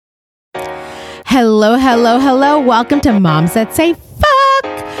Hello, hello, hello. Welcome to Moms That Say Fuck,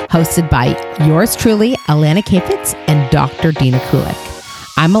 hosted by yours truly, Alana Kafitz and Dr. Dina Kulik.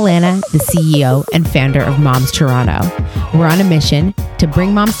 I'm Alana, the CEO and founder of Moms Toronto. We're on a mission to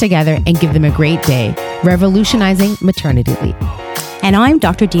bring moms together and give them a great day, revolutionizing maternity leave. And I'm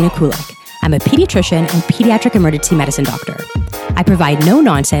Dr. Dina Kulik. I'm a pediatrician and pediatric emergency medicine doctor. I provide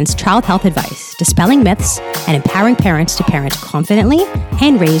no-nonsense child health advice, dispelling myths, and empowering parents to parent confidently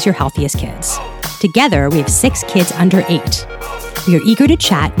and raise your healthiest kids. Together, we have 6 kids under 8. We are eager to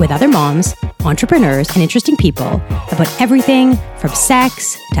chat with other moms, entrepreneurs, and interesting people about everything from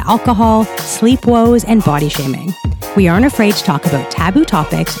sex to alcohol, sleep woes, and body shaming. We aren't afraid to talk about taboo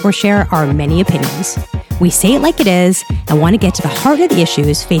topics or share our many opinions. We say it like it is and want to get to the heart of the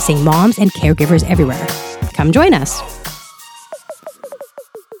issues facing moms and caregivers everywhere. Come join us.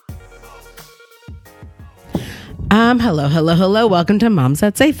 Hello. Welcome to Moms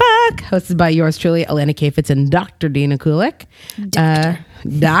That Say Fuck, hosted by yours truly, Alana Kafitz and Dr. Dina Kulik.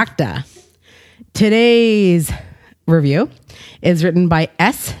 Doctor. Today's review is written by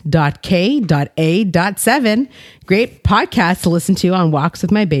S.K.A.7. Great podcast to listen to on walks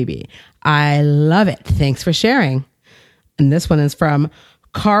with my baby. I love it. Thanks for sharing. And this one is from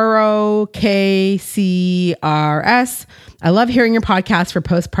Caro KCRS. I love hearing your podcast for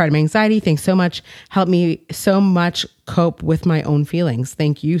postpartum anxiety. Thanks so much. Helped me so much cope with my own feelings.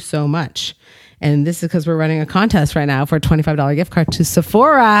 Thank you so much. And this is because we're running a contest right now for a $25 gift card to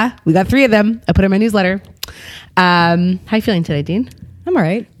Sephora. We got 3 of them. I put in my newsletter. How are you feeling today, Dean? I'm all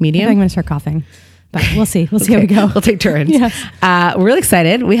right. Medium? I think I'm going to start coughing. But we'll see. We'll see how we go. We'll take turns. Yes. We're really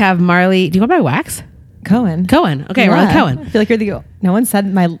excited. We have Marley. Do you go by Wax? Cohen. Okay, Yeah. Marley Cohen. I feel like you're the. No one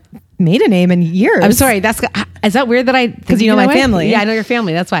said my maiden name in years. I'm sorry. Is that weird that I? Because you know my family. Yeah, I know your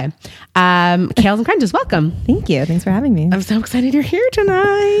family. That's why. Kales and Crunches, welcome. Thank you. Thanks for having me. I'm so excited you're here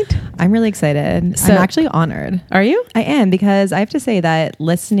tonight. I'm really excited. So- I'm actually honored. Are you? I am, because I have to say that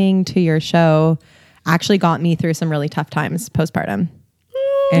listening to your show actually got me through some really tough times postpartum.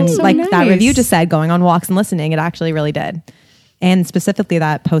 And so like that nice. review just said, going on walks and listening, it actually really did. And specifically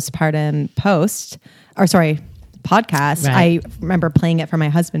that postpartum podcast, Right. I remember playing it for my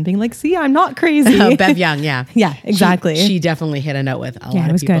husband, being like, see, I'm not crazy. Bev Young, yeah. Yeah, exactly. She definitely hit a note with a lot Yeah, it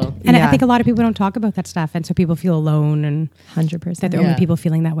of was people. good. And Yeah. I think a lot of people don't talk about that stuff. And so people feel alone and 100%. that they're Yeah. only people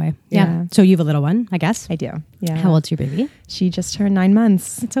feeling that way. Yeah. So you have a little one, I guess. I do. Yeah. How old's your baby? She just turned 9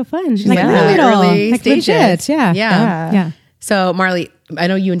 months. It's so fun. She's Like really early like stages. legit. Yeah. Yeah. Yeah. So Marley, I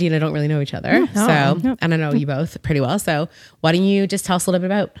know you and Dina don't really know each other. And I know you both pretty well. So why don't you just tell us a little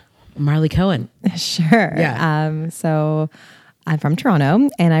bit about Marley Cohen? Sure. Yeah. So I'm from Toronto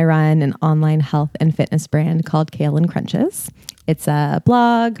and I run an online health and fitness brand called Kale and Crunches. It's a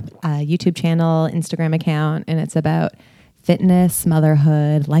blog, a YouTube channel, Instagram account, and it's about fitness,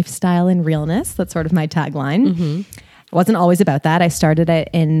 motherhood, lifestyle, and realness. That's sort of my tagline. It wasn't always about that. I started it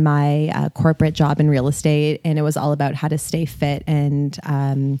in my corporate job in real estate, and it was all about how to stay fit and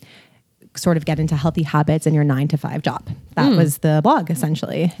sort of get into healthy habits in your 9-to-5 job. That was the blog,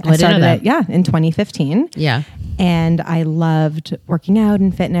 essentially. I didn't know that. In 2015. Yeah. And I loved working out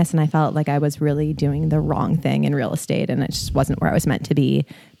and fitness, and I felt like I was really doing the wrong thing in real estate, and it just wasn't where I was meant to be.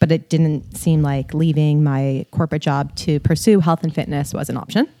 But it didn't seem like leaving my corporate job to pursue health and fitness was an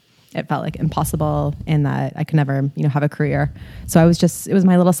option. It felt like impossible, and that I could never, have a career. So it was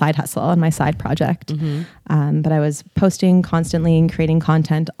my little side hustle and my side project. But I was posting constantly and creating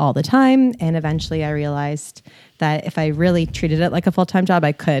content all the time. And eventually I realized that if I really treated it like a full-time job,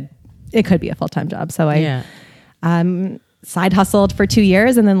 it could be a full-time job. So I side hustled for 2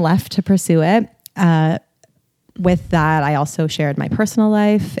 years and then left to pursue it. With that, I also shared my personal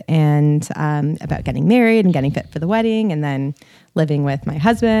life and about getting married and getting fit for the wedding, and then living with my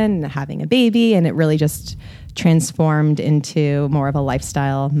husband and having a baby. And it really just transformed into more of a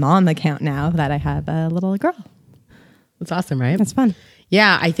lifestyle mom account now that I have a little girl. That's awesome, right? That's fun.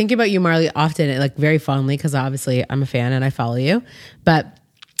 Yeah, I think about you, Marley, often, like very fondly, because obviously I'm a fan and I follow you. But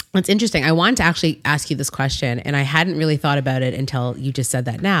it's interesting. I wanted to actually ask you this question, and I hadn't really thought about it until you just said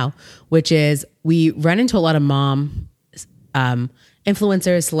that now, which is we run into a lot of mom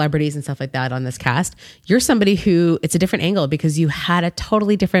influencers, celebrities, and stuff like that on this cast. You're somebody who, it's a different angle because you had a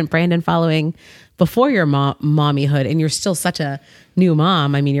totally different brand and following before your mommyhood, and you're still such a new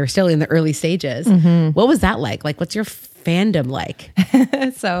mom. I mean, you're still in the early stages. What was that like? Like, what's your fandom like?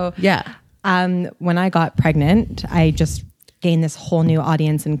 So Yeah. when I got pregnant, I just gained this whole new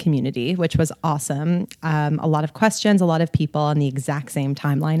audience and community, which was awesome. A lot of questions, a lot of people on the exact same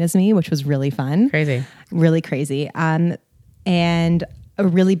timeline as me, which was really fun. Crazy. Really crazy. And a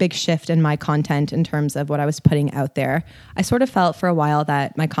really big shift in my content in terms of what I was putting out there. I sort of felt for a while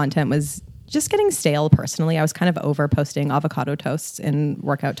that my content was just getting stale personally. I was kind of over posting avocado toasts in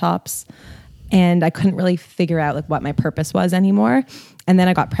workout tops, and I couldn't really figure out like what my purpose was anymore. And then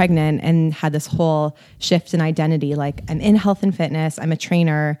I got pregnant and had this whole shift in identity. Like, I'm in health and fitness. I'm a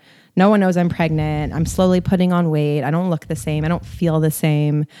trainer. No one knows I'm pregnant. I'm slowly putting on weight. I don't look the same. I don't feel the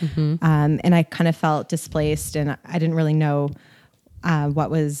same. And I kind of felt displaced, and I didn't really know what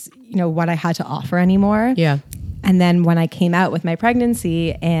was, what I had to offer anymore. Yeah. And then when I came out with my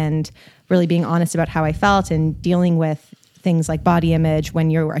pregnancy and really being honest about how I felt and dealing with things like body image when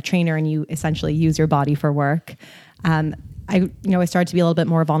you're a trainer and you essentially use your body for work, I started to be a little bit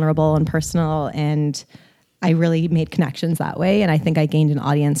more vulnerable and personal, and I really made connections that way. And I think I gained an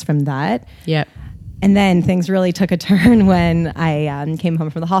audience from that. Yeah. And then things really took a turn when I came home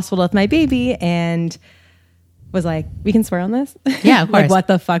from the hospital with my baby and was like, we can swear on this? Yeah, of course. Like, what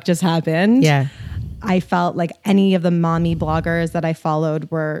the fuck just happened? Yeah. I felt like any of the mommy bloggers that I followed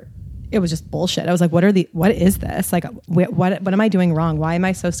it was just bullshit. I was like, what is this? Like, what am I doing wrong? Why am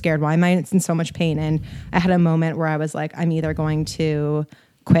I so scared? Why am I in so much pain? And I had a moment where I was like, I'm either going to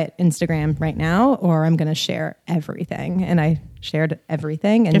quit Instagram right now, or I'm going to share everything. And I shared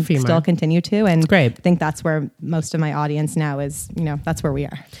everything and still continue to. And great. I think that's where most of my audience now is, that's where we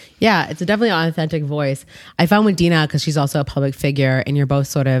are. Yeah. It's definitely an authentic voice. I found with Dina, because she's also a public figure and you're both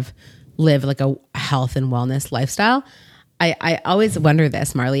sort of live like a health and wellness lifestyle. I always wonder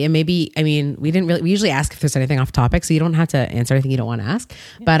this, Marley, and maybe, we usually ask if there's anything off topic, so you don't have to answer anything you don't want to ask.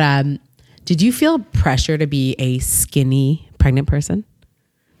 Yeah. But did you feel pressure to be a skinny pregnant person?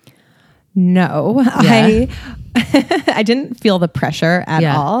 No, yeah. I didn't feel the pressure at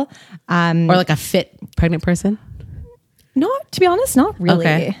all. Or like a fit pregnant person? To be honest, not really.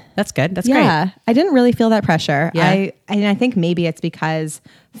 Okay. That's good. That's great. Yeah, I didn't really feel that pressure. Yeah. I think maybe it's because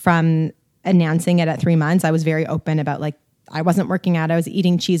from announcing it at 3 months, I was very open about like, I wasn't working out. I was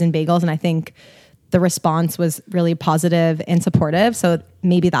eating cheese and bagels. And I think the response was really positive and supportive. So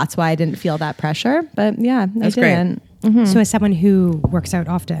maybe that's why I didn't feel that pressure. But yeah, that's I didn't. Great. Mm-hmm. So as someone who works out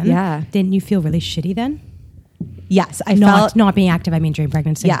often, didn't you feel really shitty then? Yes, I felt felt not being active. I mean, during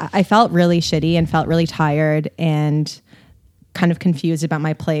pregnancy. Yeah, I felt really shitty and felt really tired and kind of confused about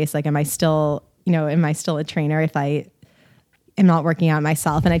my place. Like, am I still a trainer if I am not working out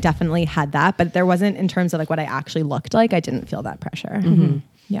myself? And I definitely had that, but there wasn't, in terms of like what I actually looked like, I didn't feel that pressure. Mm-hmm.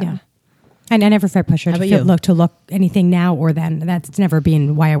 Yeah. And I never felt pressure to look anything now or then. That's never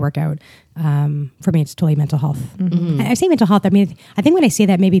been why I work out. For me, it's totally mental health. Mm-hmm. I say mental health. I mean, I think when I say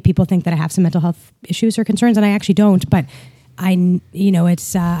that, maybe people think that I have some mental health issues or concerns, and I actually don't. But I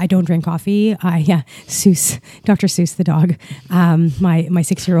don't drink coffee. Seuss, Dr. Seuss, the dog, my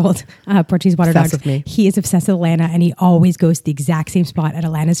 6-year-old Portuguese water dog. With me. He is obsessed with Alana, and he always goes to the exact same spot at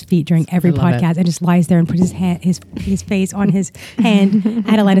Alana's feet during every podcast and just lies there and puts his face on his hand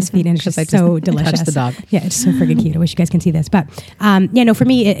at Alana's feet, and it's just so delicious. Touch the dog. Yeah, it's so freaking cute. I wish you guys can see this, but for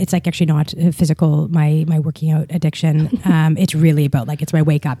me, it's like actually not physical. My working out addiction. It's really about like it's my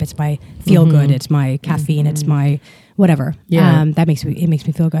wake up, it's my feel good, it's my caffeine, it's my whatever. Yeah. That makes me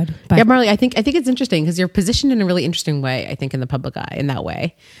feel good. But yeah, Marley, I think it's interesting because you're positioned in a really interesting way, I think, in the public eye, in that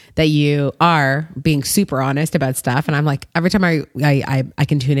way that you are being super honest about stuff. And I'm like, every time I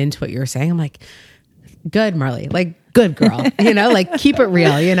can tune into what you're saying, I'm like, good, Marley, like good girl, like keep it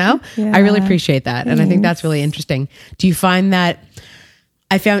real, Yeah. I really appreciate that. And I think that's really interesting. Do you find that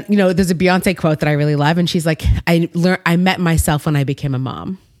I found, there's a Beyonce quote that I really love, and she's like, I met myself when I became a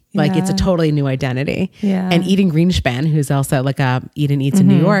mom. Like it's a totally new identity. Yeah. And Eden Greenspan, who's also like Eden Eats in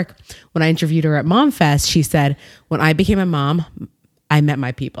New York, when I interviewed her at Mom Fest, she said, when I became a mom, I met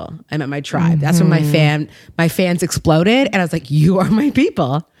my people. I met my tribe. That's when my fans exploded. And I was like, you are my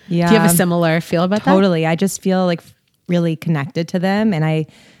people. Yeah. Do you have a similar feel about that? Totally. I just feel like really connected to them. And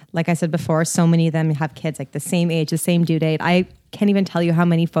like I said before, so many of them have kids like the same age, the same due date. I can't even tell you how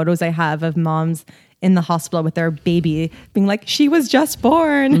many photos I have of moms in the hospital with their baby being like, she was just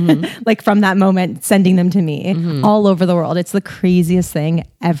born. Like from that moment, sending them to me all over the world. It's the craziest thing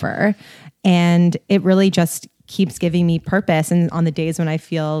ever. And it really just keeps giving me purpose. And on the days when I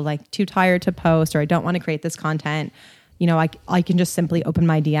feel like too tired to post or I don't want to create this content, I can just simply open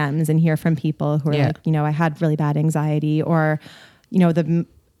my DMs and hear from people who are like, I had really bad anxiety, or, the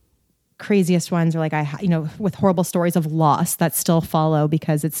craziest ones are like, with horrible stories of loss that still follow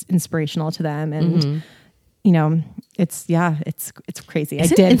because it's inspirational to them. And, it's crazy.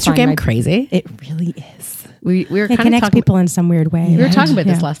 Isn't Instagram crazy? It really is. We were it connects people in some weird way. We were talking about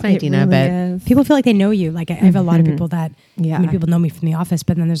this last night, Dina, really but people feel like they know you. Like I have a lot of people that, people know me from the office,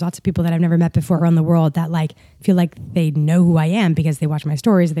 but then there's lots of people that I've never met before around the world that like feel like they know who I am because they watch my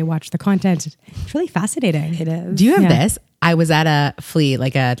stories, they watch the content. It's really fascinating. It is. Do you have this? I was at a flea,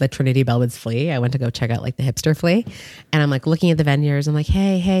 like the Trinity Bellwoods flea. I went to go check out like the hipster flea. And I'm like looking at the vendors. I'm like,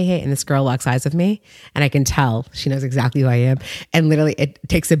 hey, hey, hey. And this girl locks eyes with me. And I can tell she knows exactly who I am. And literally it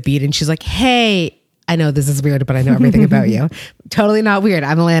takes a beat and she's like, hey, I know this is weird, but I know everything about you. Totally not weird.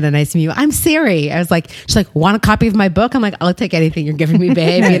 I'm Alana. Nice to meet you. I'm Siri. I was like, she's like, want a copy of my book? I'm like, I'll take anything you're giving me,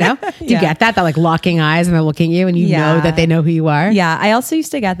 babe. You know, do you get that? That like locking eyes and they're looking at you and you know that they know who you are. Yeah. I also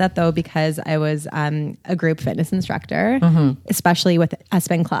used to get that though, because I was a group fitness instructor, especially with a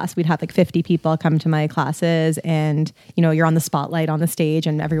spin class. We'd have like 50 people come to my classes and, you know, you're on the spotlight on the stage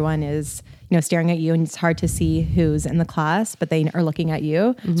and everyone is, you know, staring at you and it's hard to see who's in the class, but they are looking at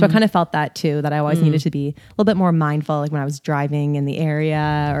you. So I kind of felt that too, that I always needed to be a little bit more mindful, like when I was driving in the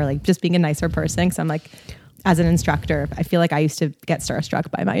area or like just being a nicer person. So I'm like, as an instructor, I feel like I used to get starstruck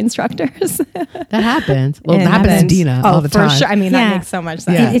by my instructors. That happens. Well, that happens to Dina all the time. For sure. I mean, that makes so much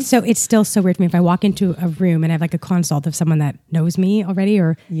sense. Yeah. It's still so weird for me if I walk into a room and I have like a consult of someone that knows me already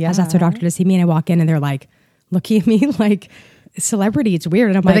or has asked their doctor to see me and I walk in and they're like looking at me like celebrity. It's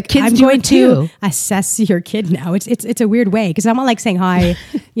weird. And I'm like, I'm going to assess your kid now. It's a weird way because I'm not like saying hi,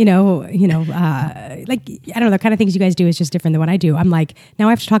 like, I don't know, the kind of things you guys do is just different than what I do. I'm like, now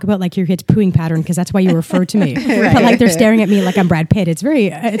I have to talk about like your kid's pooing pattern because that's why you refer to me. Right. But like they're staring at me like I'm Brad Pitt. It's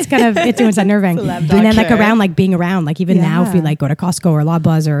unnerving. And then like around, like being around, like even now if we like go to Costco or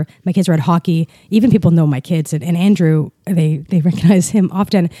Loblaws or my kids are at hockey, even people know my kids and Andrew, they recognize him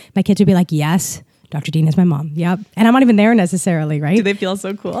often. My kids would be like, yes, Dr. Dina's my mom. Yep. And I'm not even there necessarily, right? Do they feel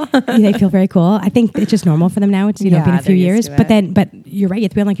so cool? They feel very cool. I think it's just normal for them now. It's, been a few years. But you're right. You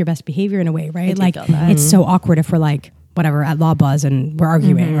have to be on like your best behavior in a way, right? Like it's so awkward if we're like, whatever, at Loblaws and we're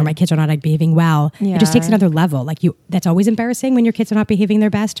arguing or my kids are not like behaving well. Yeah. It just takes another level. Like that's always embarrassing when your kids are not behaving their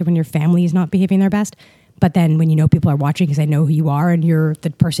best or when your family is not behaving their best. But then when you know people are watching because they know who you are and you're the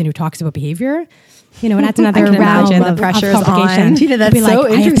person who talks about behavior, and that's another realm of pressure's complication. on. Tina, that's be like,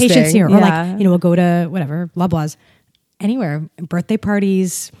 so interesting. I have patients here. Or like, we'll go to whatever, Loblaws, anywhere, birthday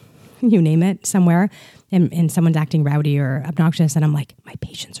parties, you name it, somewhere, and someone's acting rowdy or obnoxious. And I'm like, my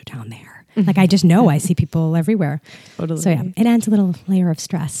patients are down there. Like, I just know I see people everywhere. Totally. So yeah, it adds a little layer of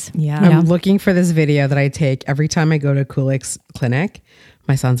stress. Yeah. I'm looking for this video that I take every time I go to Kulik's clinic.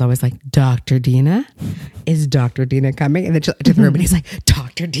 My son's always like, Dr. Dina? Is Dr. Dina coming? And then to the room and he's like,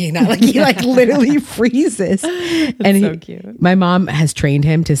 Dr. Dina. Like he like literally freezes. And so cute. My mom has trained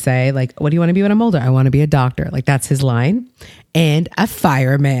him to say like, what do you want to be when I'm older? I want to be a doctor. Like that's his line. And a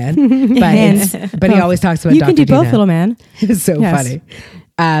fireman. But he always talks about you Dr. Dina. You can do both, little man. It's so funny.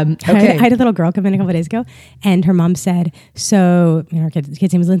 Okay. I had a little girl come in a couple of days ago and her mom said, so her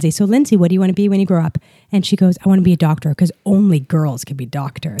kid's name is Lindsay. So Lindsay, what do you want to be when you grow up? And she goes, I want to be a doctor because only girls can be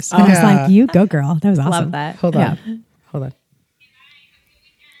doctors. And I was like, you go girl. That was awesome. Love that. Hold on.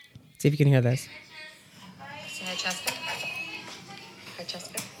 See if you can hear this. Her chest bit. Her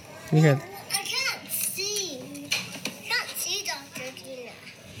chest bit. Can you hear it? I can't see. I can't see Dr. Dina.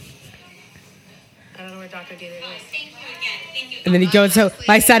 I don't know where Dr. Dina is. Thank you again. Thank you. And then he goes, so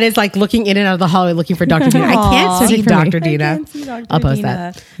my son is like looking in and out of the hallway looking for Dr. Dina. I can't see Dr. Dina. I'll post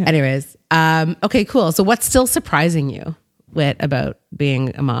that. Anyways. Okay, cool. So what's still surprising you, Wit, about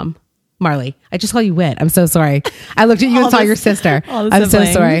being a mom? Marley, I just call you Wit. I'm so sorry. I looked at you and saw your sister. I'm so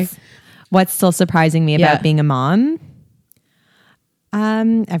sorry. What's still surprising me about being a mom?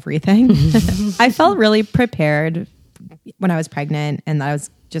 Everything. I felt really prepared when I was pregnant and I was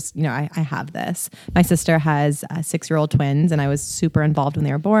just, I have this. My sister has 6-year-old twins and I was super involved when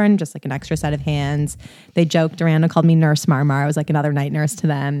they were born, just like an extra set of hands. They joked around and called me Nurse Marmar. I was like another night nurse to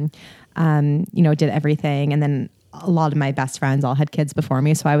them, did everything. And then a lot of my best friends all had kids before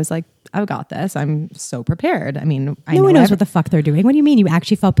me. So I was like, I've got this. I'm so prepared. I mean, no one knows what the fuck they're doing. What do you mean you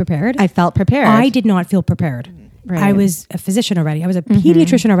actually felt prepared? I felt prepared. I did not feel prepared. Right. I was a physician already. I was a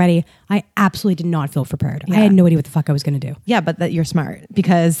pediatrician already. I absolutely did not feel prepared. Yeah. I had no idea what the fuck I was going to do. Yeah, but that you're smart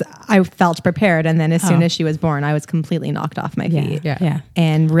because I felt prepared. And then as soon as she was born, I was completely knocked off my feet. Yeah.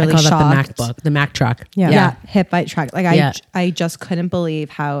 And really shocked. That the MacBook, the Mac truck. Yeah. Hip bite truck. Like I just couldn't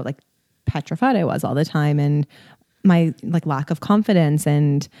believe how like petrified I was all the time and my like lack of confidence.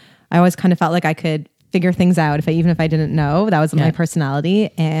 And I always kind of felt like I could figure things out even if I didn't know. That was my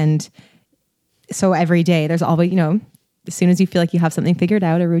personality. And so every day there's always, as soon as you feel like you have something figured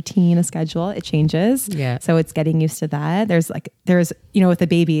out, a routine, a schedule, it changes. Yeah. So it's getting used to that. There's with a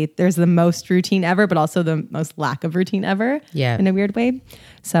baby, there's the most routine ever, but also the most lack of routine ever. Yeah. In a weird way.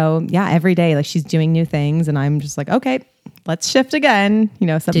 So every day, like she's doing new things and I'm just like, okay, let's shift again.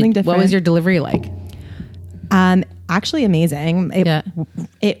 Something different. What was your delivery like? Actually amazing.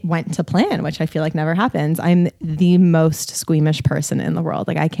 It went to plan, which I feel like never happens. I'm the most squeamish person in the world.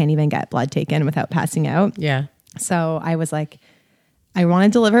 Like I can't even get blood taken without passing out. Yeah. So I was like, I want to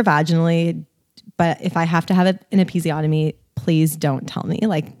deliver vaginally, but if I have to have an episiotomy, please don't tell me.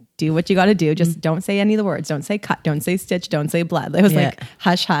 Like, do what you got to do. Just don't say any of the words. Don't say cut. Don't say stitch. Don't say blood. It was like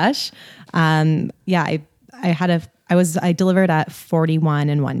hush, hush. I delivered at 41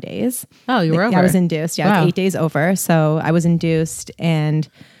 and 1 days. Oh, you were over. I was induced. Yeah, Wow. it was 8 days over. So I was induced, and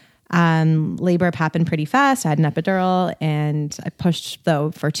labor happened pretty fast. I had an epidural, and I pushed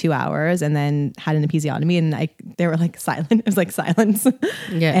though for 2 hours, and then had an episiotomy, and they were like silent. It was like silence.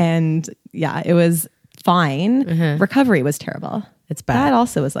 Yeah. And yeah, it was fine. Recovery was terrible. It's bad. That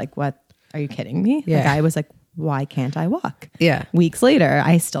also was like, what? Are you kidding me? Yeah. Like, I was like, why can't I walk? Yeah. Weeks later,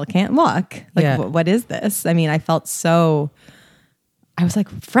 I still can't walk. Like, Yeah. what is this? I mean, I felt so. I was like,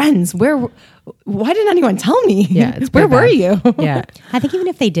 friends, why didn't anyone tell me? Yeah, it's where pretty were bad. you? Yeah. I think even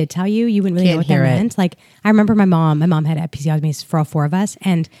if they did tell you, you wouldn't really Can't know what that hear it. meant. Like, I remember my mom had episiotomies for all four of us.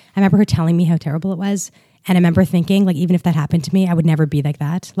 And I remember her telling me how terrible it was. And I remember thinking, like, even if that happened to me, I would never be like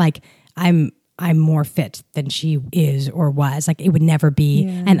that. Like, I'm more fit than she is or was. Like, it would never be.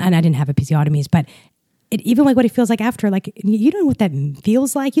 Yeah. And I didn't have episiotomies, but even like what it feels like after, like, you don't know what that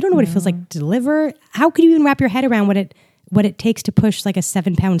feels like. You don't know what it feels like to deliver. How could you even wrap your head around what it takes to push like a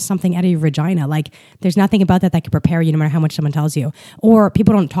 7-pound something out of your vagina? Like, there's nothing about that could prepare you, no matter how much someone tells you. Or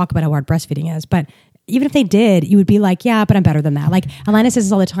people don't talk about how hard breastfeeding is, but even if they did, you would be like, yeah, but I'm better than that. Like, Alana says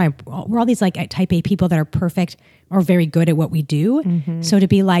this all the time. We're all these like type A people that are perfect or very good at what we do. Mm-hmm. So to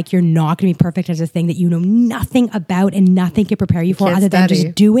be like, you're not going to be perfect as a thing that you know nothing about and nothing can prepare you for can't other than study.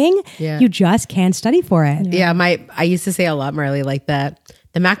 just doing, Yeah. you just can't study for it. Yeah, I used to say a lot, Marley, like that.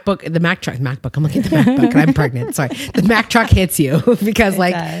 The Mac truck, I'm looking at the MacBook and I'm pregnant. Sorry. The Mac truck hits you because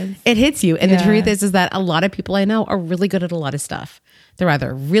does. it hits you. And the Yeah. truth is that a lot of people I know are really good at a lot of stuff. They're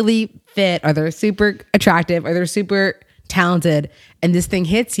either really fit or they're super attractive or they're super talented. And this thing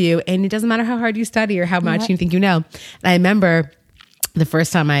hits you and it doesn't matter how hard you study or how much you think you know. And I remember the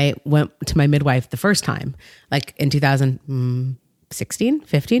first time I went to my midwife, like in 2016,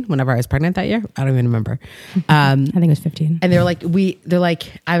 15, whenever I was pregnant that year. I don't even remember. I think it was 15. And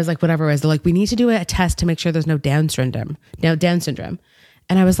I was like, whatever it was. They're like, we need to do a test to make sure there's no Down syndrome.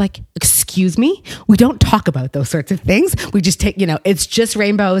 And I was like, excuse me? We don't talk about those sorts of things. We just take, it's just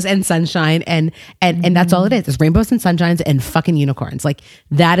rainbows and sunshine and that's all it is. It's rainbows and sunshines and fucking unicorns. Like,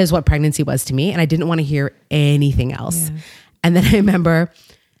 that is what pregnancy was to me. And I didn't want to hear anything else. Yeah. And then I remember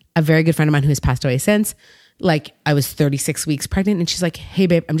a very good friend of mine who has passed away since, like, I was 36 weeks pregnant and she's like, hey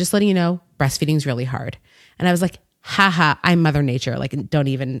babe, I'm just letting you know, breastfeeding is really hard. And I was like, haha, I'm Mother Nature. Like,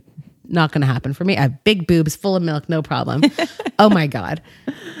 not going to happen for me. I have big boobs, full of milk, no problem. Oh my God.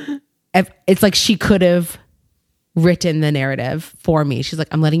 It's like she could have written the narrative for me. She's like,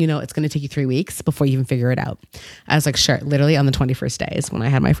 I'm letting you know it's going to take you 3 weeks before you even figure it out. I was like, sure. Literally on the 21st day is when I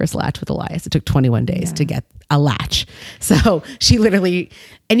had my first latch with Elias. It took 21 days to get a latch. So she literally,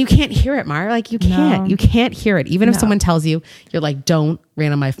 and you can't hear it, Mar. Like, you can't hear it. Even if someone tells you, you're like, don't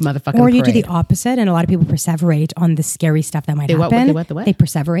rain on my motherfucking Or you parade. do the opposite, and a lot of people perseverate on the scary stuff that might happen. They what? They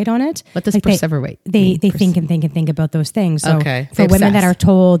perseverate on it. What does Like perseverate They mean? think and think and think about those things. So Okay. for They women that obsess. are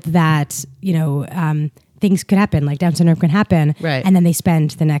told that, things could happen, like Down syndrome can happen. Right. And then they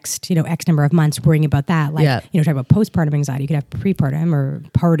spend the next, X number of months worrying about that. Like, Yeah. talking about postpartum anxiety. You could have prepartum or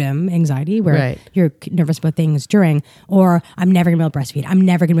partum anxiety where Right. you're nervous about things during, or I'm never gonna be able to breastfeed. I'm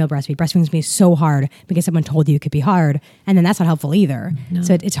never gonna be able to breastfeed. Breastfeeding's gonna be so hard because someone told you it could be hard. And then that's not helpful either.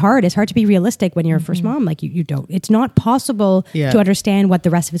 So it's hard. It's hard to be realistic when you're a first mom. Like, you don't, it's not possible Yeah. to understand what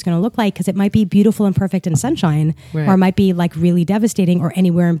the rest of it's gonna look like, because it might be beautiful and perfect and sunshine, Right. or it might be like really devastating or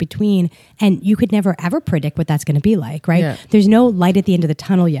anywhere in between. And you could never ever predict what that's gonna be like, right? Yeah. There's no light at the end of the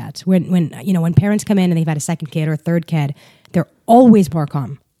tunnel yet. When parents come in and they've had a second kid or a third kid, they're always more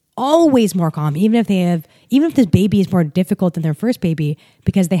calm. Always more calm, even if this baby is more difficult than their first baby,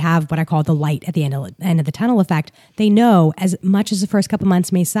 because they have what I call the light at the end of the tunnel effect. They know, as much as the first couple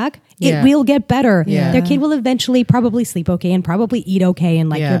months may suck, Yeah. it will get better. Yeah. Their kid will eventually probably sleep okay and probably eat okay,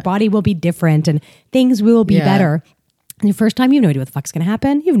 and Yeah. your body will be different and things will be Yeah. better. And the first time, you have no idea what the fuck's going to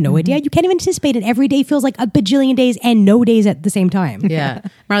happen. You have no idea. You can't even anticipate it. Every day feels like a bajillion days and no days at the same time. Yeah.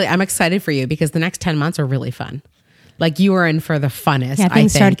 Marley, I'm excited for you because the next 10 months are really fun. Like, you are in for the funnest. Yeah, I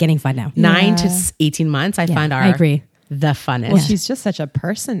things think. start getting fun now. 9 to 18 months, I find I agree. the funnest. Well, she's just such a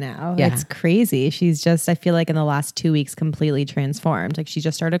person now. Yeah. It's crazy. She's just, I feel like in the last 2 weeks, completely transformed. Like, she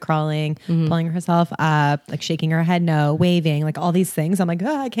just started crawling, pulling herself up, like shaking her head no, waving, like all these things. I'm like,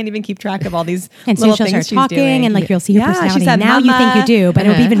 I can't even keep track of all these And little soon she'll things start she's talking, doing. and like you'll see her Yeah, personality. she said, Now you think "Mama." you do, but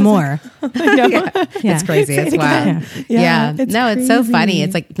it'll be even more. It's crazy. It's wild. Yeah. it's No, it's so crazy. funny.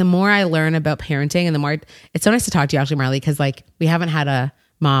 It's like the more I learn about parenting and the more it's so nice to talk to you actually, Marley, because like we haven't had a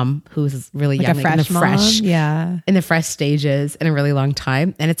mom who's really Like young, a like in the fresh mom? fresh, Yeah. in the fresh stages in a really long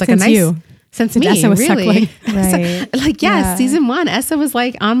time. And it's like Since a nice you. since Since me, Essa was really. suckling. Right. Like, yeah, season 1, Essa was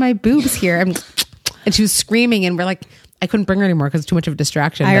like on my boobs here. And she was screaming, and we're like, I couldn't bring her anymore because it's too much of a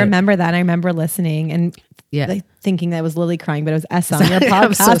distraction. I but- remember that. I remember listening and Yeah. like, thinking that it was Lily crying, but it was Essa on your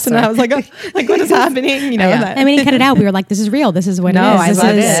I'm so podcast. And I sorry. was like, oh, like, what is happening? You know, Yeah. that, I mean, he cut it out. We were like, this is real. This is what No, it is. I This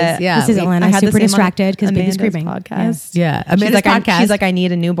love is, it. Yeah. This is We- Elena I had the super same on distracted because baby's Amanda's screaming. podcast. Yeah. She's Amanda's like, podcast. she's like, I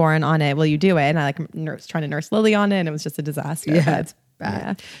need a newborn on it. Will you do it? And I like trying to nurse Lily on it. And it was just a disaster. Yeah, But, it's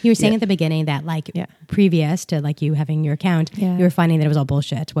bad. You were saying at the beginning that like Yeah. previous to like you having your account, Yeah. you were finding that it was all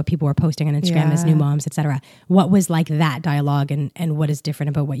bullshit. What people were posting on Instagram as Yeah. new moms, etc. What was like that dialogue, and what is different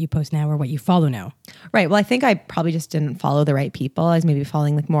about what you post now or what you follow now? Right. Well, I think I probably just didn't follow the right people. I was maybe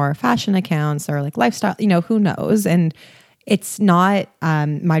following like more fashion accounts or like lifestyle, you know, who knows? And it's not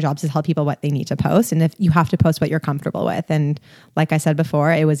my job to tell people what they need to post. And if you have to post what you're comfortable with. And like I said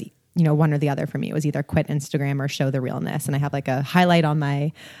before, it was, you know, one or the other for me. It was either quit Instagram or show the realness. And I have like a highlight on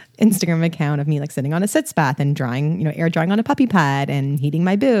my Instagram account of me like sitting on a sitz bath and drying, you know, air drying on a puppy pad and heating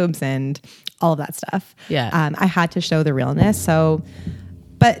my boobs and all of that stuff. Yeah. I had to show the realness. So,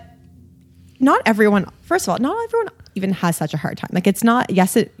 but not everyone, first of all, not everyone even has such a hard time. Like it's not,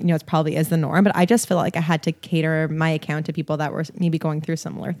 yes, it, you know, it probably is the norm, but I just feel like I had to cater my account to people that were maybe going through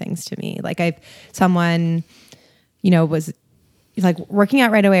similar things to me. Like someone, you know, was like working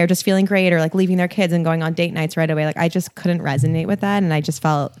out right away or just feeling great or like leaving their kids and going on date nights right away. Like I just couldn't resonate with that. And I just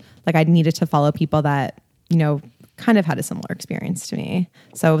felt like I needed to follow people that, you know, kind of had a similar experience to me.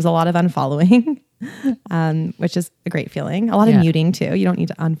 So it was a lot of unfollowing, which is a great feeling. A lot of Yeah. muting too. You don't need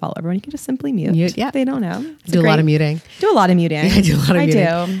to unfollow everyone. You can just simply mute. Mute, yeah. They don't know. It's do a lot of muting. Do a lot of muting. I do a lot of muting.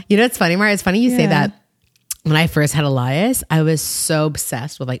 do. You know, it's funny, Mara. It's funny you say Yeah. that. When I first had Elias, I was so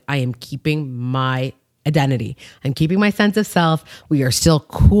obsessed with like, I am keeping my identity. I'm keeping my sense of self. We are still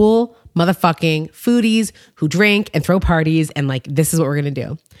cool motherfucking foodies who drink and throw parties. And like, this is what we're going to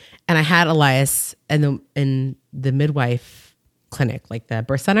do. And I had Elias in the midwife clinic, like the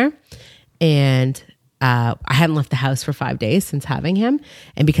birth center. And I hadn't left the house for 5 days since having him.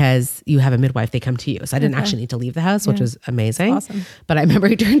 And because you have a midwife, they come to you. So I didn't actually need to leave the house, which was amazing. Awesome. But I remember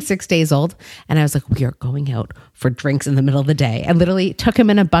he turned 6 days old and I was like, we are going out for drinks in the middle of the day. And literally took him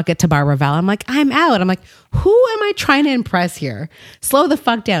in a bucket to Barbara Val. I'm like, I'm out. I'm like, who am I trying to impress here? Slow the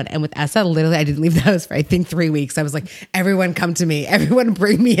fuck down. And with Essa, literally, I didn't leave the house for I think 3 weeks. I was like, everyone come to me. Everyone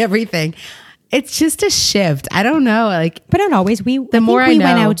bring me everything. It's just a shift. I don't know. Like, But not always. I think more I we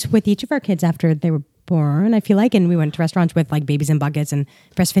went know- out with each of our kids after they were born, I feel like, and we went to restaurants with like babies in buckets and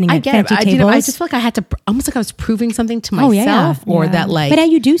breastfeeding I at get it. fancy I, tables. I just feel like I had to almost like I was proving something to Oh, yeah, myself, yeah. or Yeah. that like. But now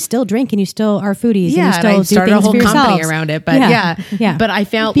you do still drink and you still are foodies Yeah, and and I you still started do a things whole for company yourselves. around it, but yeah. But I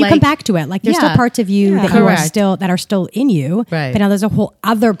felt you come like- back to it. Like there's still Yeah. parts of you Yeah. that you are Correct. still that are still in you. Right. But now there's a whole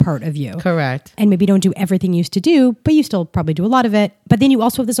other part of you. Correct. And maybe you don't do everything you used to do, but you still probably do a lot of it. But then you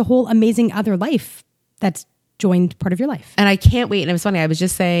also have this whole amazing other life that's joined part of your life. And I can't wait. And it was funny. I was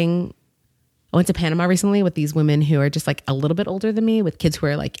just saying, I went to Panama recently with these women who are just like a little bit older than me, with kids who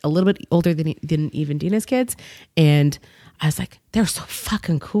are like a little bit older than even Dina's kids. And I was like, they're so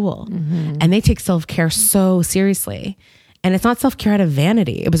fucking cool. And they take self-care so seriously. And it's not self-care out of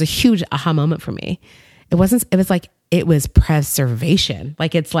vanity. It was a huge aha moment for me. It was preservation.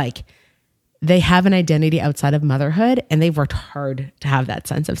 Like, it's like, they have an identity outside of motherhood and they've worked hard to have that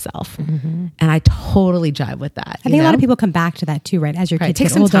sense of self. And I totally jive with that. I think a lot of people come back to that too, right? As your Right. kids Takes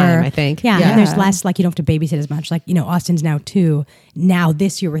get some older, time, I think. Yeah, Yeah. and there's less like you don't have to babysit as much. Like, you know, Austin's now 2. Now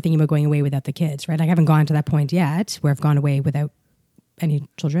this year we're thinking about going away without the kids, right? Like, I haven't gone to that point yet where I've gone away without any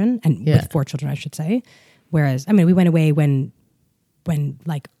children and Yeah. with 4 children, I should say. Whereas, I mean, we went away when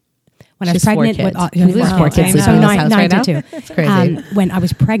I was She has 4 pregnant with kids. She has 4 kids so living in this house 9 right to now? 2. It's crazy. When I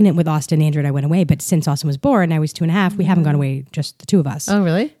was pregnant with Austin, Andrew and I went away, but since Austin was born, now he's 2.5. We haven't gone away, just the 2 of us. Oh,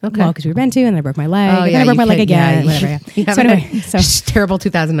 really? Okay. Well, because we were meant to, and then I broke my leg, Oh, and yeah, then I broke my you leg could- again, yeah, whatever. you Yeah. have So anyway, so terrible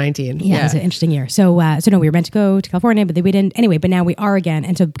 2019. yeah, it was an interesting year. So no, we were meant to go to California, but we didn't. Anyway, but now we are again,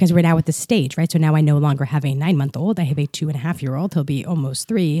 and so because we're now at the stage, right? So now I no longer have a 9-month-old. I have a 2.5-year-old. He'll be almost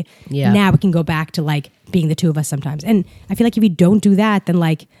 3. Yeah. Now we can go back to like being the 2 of us sometimes, and I feel like if you don't do that, then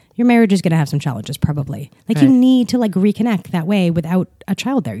like your marriage is going to have some challenges, probably. Like you Right. need to like reconnect that way without a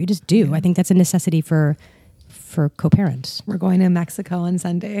child there. You just do. I think that's a necessity for co-parents. We're going to Mexico on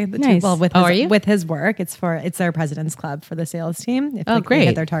Sunday. Nice. Well, with Oh, his, are you? with his work, it's our president's club for the sales team. If Oh, they great.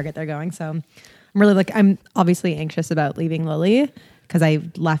 hit their target, they're going. So I'm really I'm obviously anxious about leaving Lily because I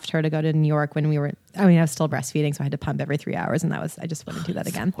left her to go to New York when I was still breastfeeding, so I had to pump every 3 hours, and I just wouldn't do that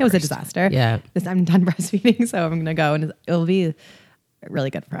again. It was a disaster. Yeah. I'm done breastfeeding, so I'm going to go, and it'll be really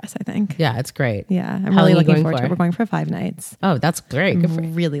good for us, I think. Yeah, it's great. Yeah, I'm How long really are you looking going forward to for? it. We're going for 5 nights. Oh, that's great. Good for you.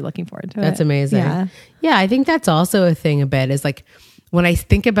 I'm really looking forward to it. That's amazing. Yeah, I think that's also a thing a bit is like when I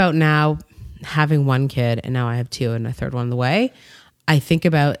think about now having one kid and now I have 2 and a third one on the way, I think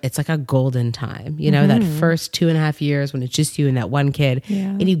about it's like a golden time, you know, that first 2.5 years when it's just you and that one kid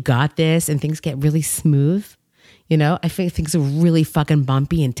and you got this and things get really smooth. You know, I think things are really fucking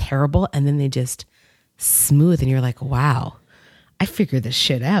bumpy and terrible and then they just smooth and you're like, wow, I figured this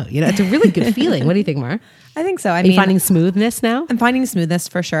shit out. You know, it's a really good feeling. What do you think, Mar? I think so. Are you finding smoothness now? I'm finding smoothness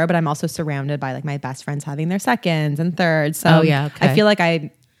for sure, but I'm also surrounded by like my best friends having their seconds and thirds. So Oh, yeah, okay. I feel like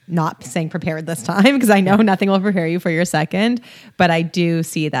I'm not saying prepared this time because I know nothing will prepare you for your second, but I do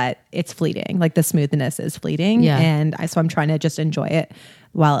see that it's fleeting. Like the smoothness is fleeting. Yeah. And so I'm trying to just enjoy it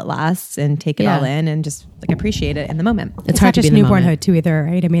while it lasts and take it Yeah. all in and just like appreciate it in the moment. It's hard not to be just in the moment. newbornhood too either,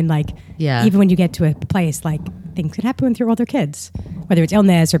 right? I mean, like, Yeah. even when you get to a place, like things can happen with your older kids, whether it's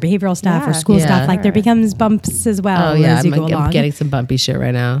illness or behavioral stuff or Yeah. school Yeah. stuff. Like there becomes bumps as well Oh, yeah. as you go I'm along. getting some bumpy shit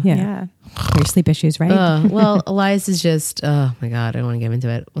right now. yeah. Yeah. Your sleep issues, right? Well, Elias is just, oh my God, I don't want to get into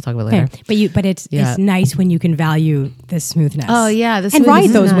it. We'll talk about it later. Okay. But it's Yeah. nice when you can value the smoothness. Oh, yeah, the and smoothness ride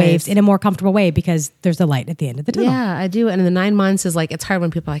is those nice. waves in a more comfortable way because there's the light at the end of the tunnel. Yeah, I do. And in the 9 months is like, it's hard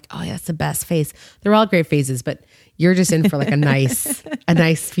when people are like, oh, yeah, that's the best phase. They're all great phases, but you're just in for like a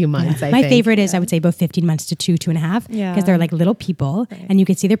nice few months. I My think. favorite is I would say about 15 months to 2.5 Yeah. because they're like little people and you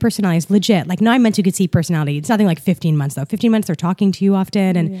could see their personalities legit. Like 9 months you could see personality. It's nothing like 15 months though. 15 months they're talking to you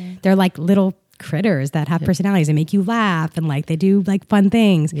often and they're like little critters that have personalities and make you laugh and like they do like fun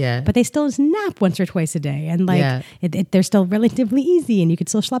things. Yeah. But they still nap once or twice a day and like Yeah. they're still relatively easy and you could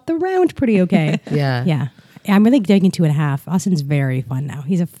still schlep them around pretty okay. Yeah. Yeah. I'm really digging 2.5. Austin's very fun now.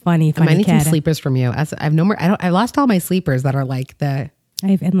 He's a funny I need some kid. sleepers from you. I have no more. I lost all my sleepers that are like the. I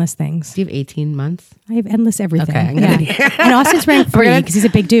have endless things. Do you have 18 months? I have endless everything. Okay, I'm gonna Yeah. And Austin's rank 3 because he's a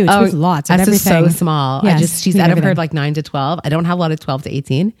big dude. So he has lots of that's just everything. so small. Yes, She's we out have of her everything. like 9 to 12. I don't have a lot of 12 to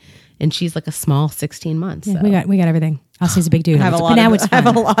 18, and she's like a small 16 months. Yeah, so. we got everything. Austin's a big dude. I have a But lot now of, it's I have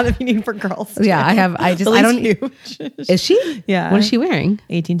fun. a lot of meaning for girls. too. Yeah, I have. I Lily's don't. huge. Is she? Yeah. What is she wearing?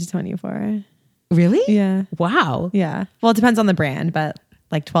 18 to 24. Really? Yeah. Wow. Yeah. Well, it depends on the brand, but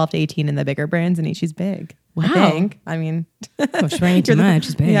like 12 to 18 in the bigger brands, and she's big. Wow. I think. I mean, Oh, she's wearing too much.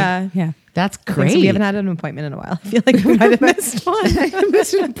 She's big. Yeah. Yeah. That's I think great. so. We haven't had an appointment in a while. I feel like we might have missed one. I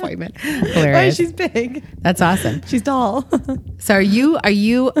missed an appointment. Oh, Hilarious. she's big. That's awesome. She's tall. So are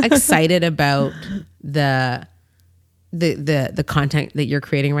you excited about the content that you're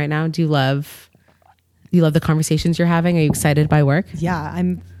creating right now? Do you love the conversations you're having? Are you excited by work? Yeah,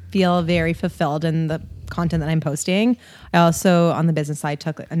 I feel very fulfilled in the content that I'm posting. I also, on the business side,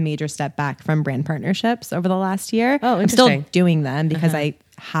 took a major step back from brand partnerships over the last year. Oh, I'm still interesting. doing them because I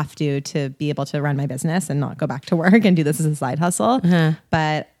have to be able to run my business and not go back to work and do this as a side hustle.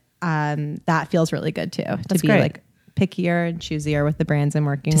 But that feels really good too. To be great. like pickier and choosier with the brands I'm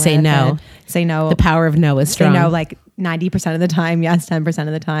working To with. say no. and say no. The power of no is say strong. no like 90% of the time, yes, 10%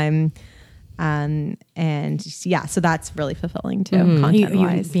 of the time. And yeah, so that's really fulfilling too, Are you content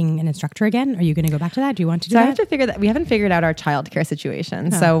wise. being an instructor again? Are you going to go back to that? Do you want to do So I that? have to figure that we haven't figured out our childcare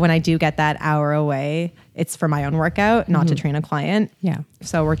situation. So when I do get that hour away, it's for my own workout, not to train a client. Yeah.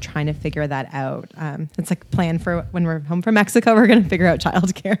 So we're trying to figure that out. It's like plan for when we're home from Mexico, we're going to figure out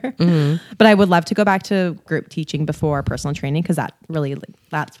childcare. But I would love to go back to group teaching before personal training because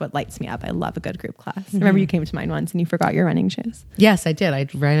that's what lights me up. I love a good group class. Remember you came to mine once and you forgot your running shoes. Yes, I did. I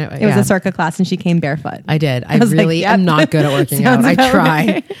ran it. It was a circa class and she came barefoot. I did. I was like, really yep. am not good at working out. Sounds I about try.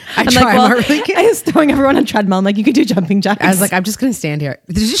 right. I I'm try. like, well, I'm not really good. I was throwing everyone on treadmill. I'm like, you could do jumping jacks. I was like, I'm just going to stand here.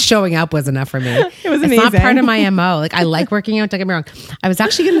 Just showing up was enough for me. It was It's not amazing. part of my MO. Like I like working out. Don't get me wrong. I was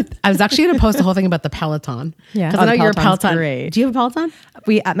actually gonna post a whole thing about the Peloton. Yeah. because Oh, I know the you're a Peloton's Peloton. great. Do you have a Peloton?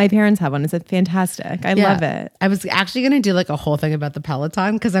 my parents have one. It's fantastic. I love it. I was actually gonna do like a whole thing about the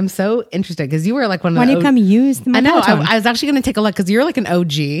Peloton because I'm so interested. Because you were like one of Why the. don't you come use the I know. Peloton? I was actually gonna take a look because you're like an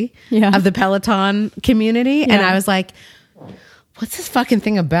OG of the Peloton community, and I was like, what's this fucking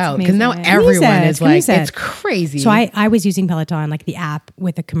thing about? Because now amazing. everyone is like, Use it. it's crazy. So I was using Peloton, like the app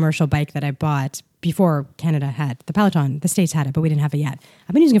with a commercial bike that I bought before Canada had the Peloton. The States had it, but we didn't have it yet.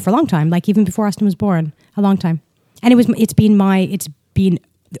 I've been using it for a long time, like even before Austin was born, a long time. And it's been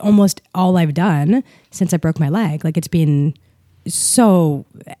almost all I've done since I broke my leg. Like it's been so,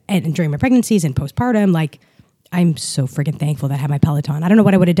 and during my pregnancies and postpartum, like I'm so freaking thankful that I had my Peloton. I don't know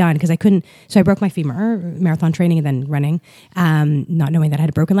what I would have done because I couldn't. So I broke my femur, marathon training and then running, not knowing that I had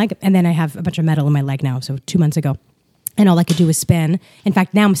a broken leg. And then I have a bunch of metal in my leg now. So 2 months ago. and all I could do was spin. In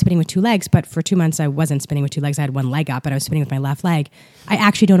fact, now I'm spinning with 2 legs, but for 2 months I wasn't spinning with 2 legs. I had one leg up, but I was spinning with my left leg. I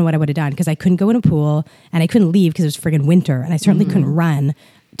actually don't know what I would have done because I couldn't go in a pool and I couldn't leave because it was friggin' winter, and I certainly couldn't run.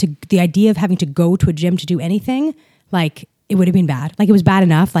 To the idea of having to go to a gym to do anything, like it would have been bad. Like it was bad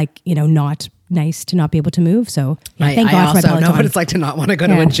enough, like, you know, not nice to not be able to move. So yeah, thank God I for my also Peloton. know what it's like to not want to go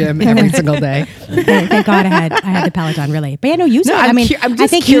to a gym every single day. Thank God I had the Peloton, really. But yeah, no, use it. I'm I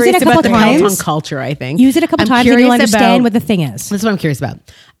think use it a couple about the Peloton times. culture. I think Use it a couple I'm times and you'll curious understand about- what the thing is. That's what I'm curious about.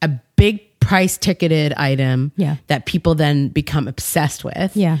 A big price ticketed item Yeah. that people then become obsessed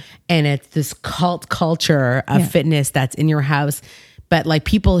with. Yeah. And it's this cult culture of fitness that's in your house. But like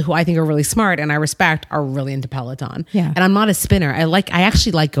people who I think are really smart and I respect are really into Peloton. Yeah. And I'm not a spinner. I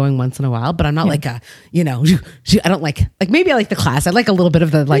actually like going once in a while, but I'm not like a, you know, I don't like maybe I like the class. I like a little bit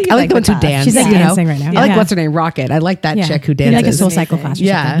of the, like, You I like like the the ones who class. dance. She's like you know? dancing right now. I like Yeah. what's her name? Rocket. I like that Yeah. chick who You dances. like a Soul Cycle class or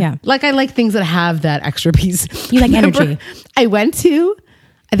Yeah. something. Yeah. Like I like things that have that extra piece. You like Remember, energy.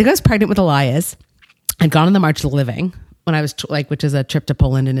 I think I was pregnant with Elias. I'd gone on the March of the Living when I was which is a trip to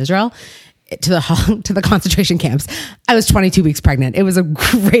Poland and Israel, to the concentration camps. I was 22 weeks pregnant. It was a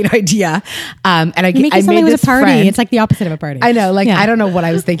great idea. And I You make I it sound made like it was this a party. friend. It's like the opposite of a party. I know, like, Yeah. I don't know what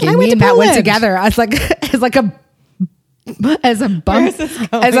I was thinking. I went Me to and Matt went Poland. together. I was like, as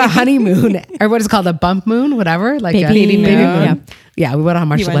a honeymoon, or what is it called, a bump moon, whatever, like Baby moon. Yeah. Yeah. We went on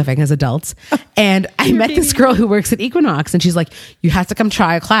March of Living as adults, and I met this girl who works at Equinox, and she's like, "You have to come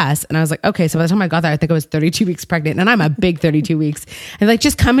try a class." And I was like, "Okay." So by the time I got there, I think I was 32 weeks pregnant, and I'm a big 32 weeks. And like,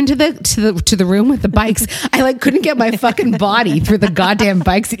 just come into the room with the bikes. I like couldn't get my fucking body through the goddamn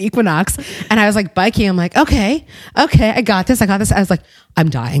bikes at Equinox, and I was like biking. I'm like, okay, I got this. I was like, I'm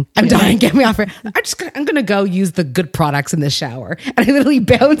dying. Get me off here. I'm gonna go use the good products in the shower. And I literally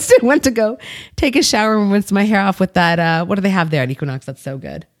bounced and went to go take a shower and rinsed my hair off with that. What do they have there at Equinox? That's so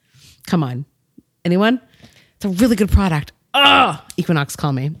good. Come on, anyone? It's a really good product. Oh, Equinox,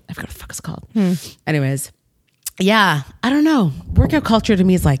 call me. I forgot what the fuck it's called. Anyways, yeah, I don't know. Workout culture to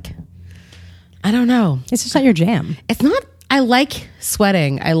me is like, I don't know. It's just not your jam. It's not. I like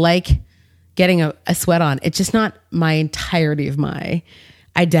sweating. I like getting a sweat on. It's just not my entirety of my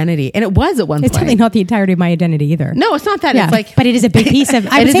identity. And it was at one It's point. definitely not the entirety of my identity either. No, it's not that. Yeah. It's like, but it is a big piece of.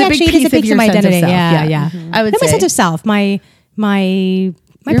 I It would is say a big actually it is a piece big of piece your of my sense of identity. self. Yeah, Yeah. yeah. I would Not my say. sense of self. My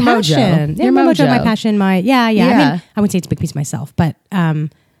Your passion. mojo. Yeah, Your my mojo. My mojo. passion. My I Yeah. mean, I wouldn't say it's a big piece of myself, but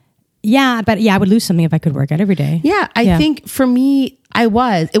I would lose something if I could work out every day. Yeah, I think for me, it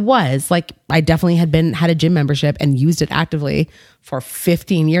was like I definitely had a gym membership and used it actively for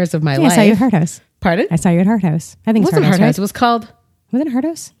 15 years of my Yeah, life. I saw you at Heart House. Pardon? I saw you at Heart House. I think It it's wasn't Heart House. Heart House. Right? It was called Wasn't it Heart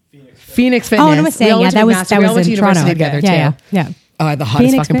House? Phoenix Fitness. Oh, no, I was saying, We all went to that was Master- we all in went to Toronto. university together Yeah, too. yeah. Oh, I had the hottest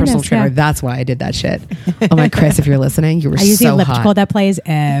Phoenix fucking personal Fitness, trainer. yeah. That's why I did that shit. Oh my Chris, if you're listening, you were I use the so elliptical hot. that plays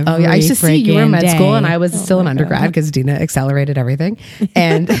every Oh yeah, I used to see you were in med friggin' school and day. I was still an undergrad because Dina accelerated everything,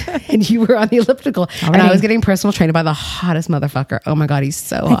 and and you were on the elliptical, and I Already. was getting personal trained by the hottest motherfucker. Oh my god, he's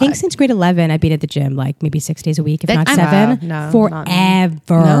so hot. I think since grade 11, I've been at the gym like maybe 6 days a week, if That- not I'm- 7. No,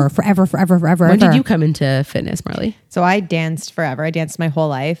 forever, forever. When did you come into fitness, Marley? So I danced forever. I danced my whole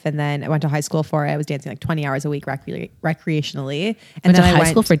life, and then I went to high school for it. I was dancing like 20 hours a week recreationally. And Went to then high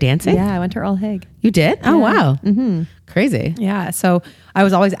school for dancing? Yeah, I went to Earl Haig. You did? Oh wow, crazy. Yeah, so I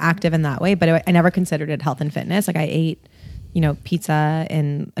was always active in that way, but I never considered it health and fitness. Like I ate, pizza,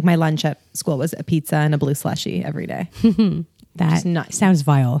 and like my lunch at school was a pizza and a blue slushie every day. That Just nuts. sounds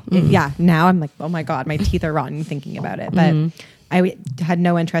vile. Yeah, now I'm like, oh my god, my teeth are rotten thinking about it. But I had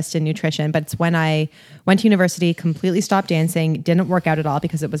no interest in nutrition. But it's when I went to university, completely stopped dancing, didn't work out at all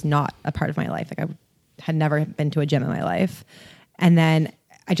because it was not a part of my life. Like I had never been to a gym in my life, and then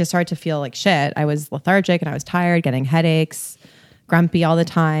I just started to feel like shit. I was lethargic and I was tired, getting headaches, grumpy all the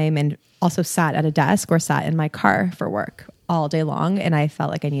time, and also sat at a desk or sat in my car for work all day long. And I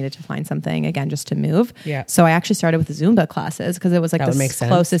felt like I needed to find something again just to move. Yeah. So I actually started with Zumba classes because it was like That would the make sense.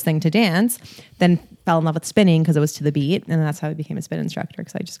 closest thing to dance. Then fell in love with spinning because it was to the beat. And that's how I became a spin instructor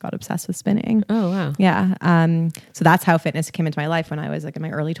because I just got obsessed with spinning. Oh wow. Yeah. So that's how fitness came into my life when I was like in my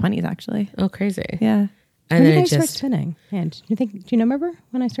early 20s, actually. Oh crazy. Yeah. And When then did I it start just spinning? And do you remember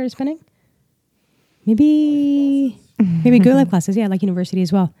when I started spinning? Maybe Good Life classes. Yeah, like university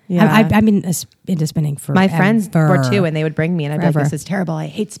as well. Yeah. I've been into spinning for My friends were too, and they would bring me, and I'd be Forever. like, "This is terrible. I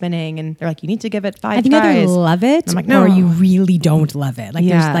hate spinning." And they're like, "You need to give it 5 I think tries." either love it I'm like, or "No." you really don't love it. Like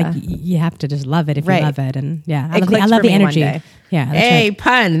Yeah. there's like you have to just love it if Right. you love it. And yeah, I It love clicked the for me one energy. day. Yeah, that's hey, right.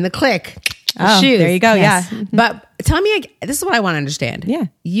 pun and the click. The Oh, shoes. there you go. Yes. Yeah. But tell me, this is what I want to understand. Yeah.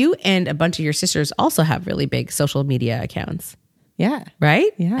 You and a bunch of your sisters also have really big social media accounts, Yeah.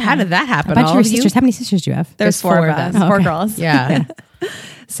 right? Yeah. How did that happen? A bunch of All your you? sisters. How many sisters do you have? There's four four of of us, us. four Okay. girls. Yeah.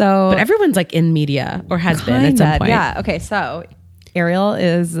 So But everyone's like in media or has been at some kinda, point. yeah. Okay, so Ariel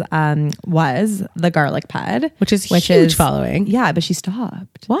was the garlic pud, Which is huge following. Yeah, but she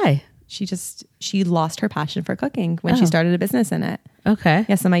stopped. Why? She lost her passion for cooking when she started a business in it. Okay.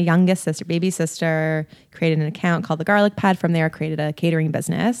 Yeah, so my youngest sister, baby sister, created an account called The Garlic Pad. From there, created a catering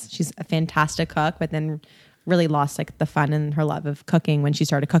business. She's a fantastic cook, but then really lost like the fun and her love of cooking when she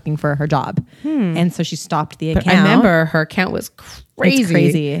started cooking for her job. And so she stopped the account. I remember her account was crazy. It's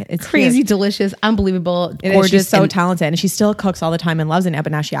crazy. It's crazy, huge. delicious, unbelievable, It is. gorgeous. She's so and- talented, and she still cooks all the time and loves it now.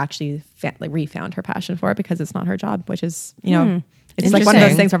 But now she actually refound her passion for it because it's not her job, which is, you know, it's like one of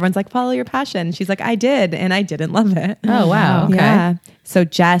those Interesting. things where everyone's like, follow your passion. She's like, I did, and I didn't love it. Oh, wow. Okay. Yeah. So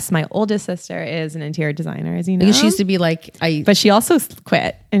Jess, my oldest sister, is an interior designer, as you know. Because she used to be like, but she also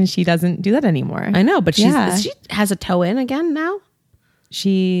quit, and she doesn't do that anymore. I know, but Yeah. she has a toe in again now.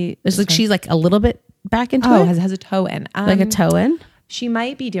 She It's like she's like a little bit back into oh it, has a toe in, like a toe in. She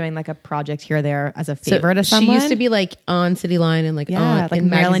might be doing like a project here or there as a favor to she someone. used to be like on City Line and like Yeah, on like in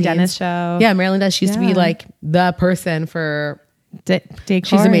Marilyn magazines. Dennis show. Yeah, Marilyn Dennis. She used to be Yeah. like the person for. Decor.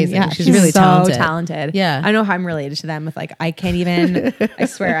 She's amazing. Yeah, She's really so talented. Yeah. I know how I'm related to them with like I can't even. I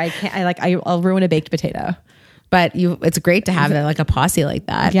swear I can't. I'll ruin a baked potato. But it's great to have that like a posse like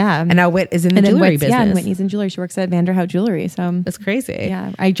that. Yeah. And now Whit is in the And then jewelry Whit's- business. Yeah, and Whitney's in jewelry. She works at Vanderhout Jewelry. So It's crazy.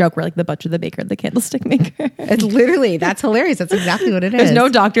 yeah, I joke we're like the butcher, the baker, the candlestick maker. It's literally that's hilarious. That's exactly what it is. There's no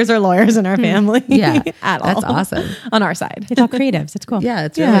doctors or lawyers in our family. Yeah. at all. That's awesome. on our side. It's all creatives. It's cool. Yeah,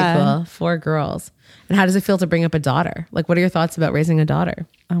 it's Yeah. really cool. 4 girls. And how does it feel to bring up a daughter? Like, what are your thoughts about raising a daughter?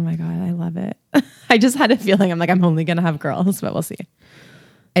 Oh my god, I love it. I just had a feeling I'm only gonna have girls, but we'll see.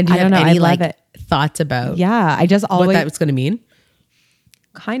 And do you I have don't know. any I love like it. thoughts about Yeah, I just what always that was going to mean?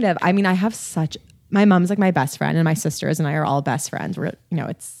 kind of. I mean, I have my mom's like my best friend, and my sisters and I are all best friends. We're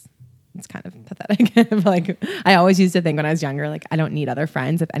it's kind of pathetic. Like I always used to think when I was younger, like I don't need other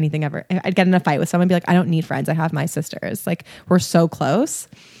friends. If anything ever, I'd get in a fight with someone, and be like, I don't need friends. I have my sisters. Like we're so close.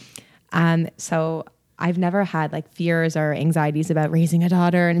 So I've never had like fears or anxieties about raising a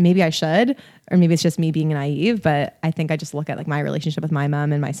daughter, and maybe I should, or maybe it's just me being naive. But I think I just look at like my relationship with my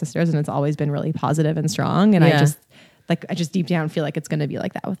mom and my sisters, and it's always been really positive and strong. And Yeah. I just deep down feel like it's going to be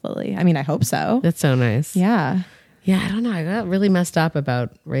like that with Lily. I mean, I hope so. That's so nice. Yeah. Yeah, I don't know. I got really messed up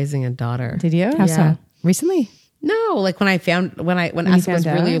about raising a daughter. Did you? How Yeah. so? Recently? No, like when Esther was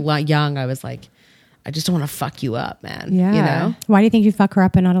found really out? young, I was like, I just don't want to fuck you up, man. Yeah. You know? Why do you think you fuck her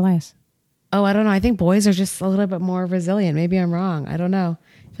up and not Elias? Oh, I don't know. I think boys are just a little bit more resilient. Maybe I'm wrong. I don't know.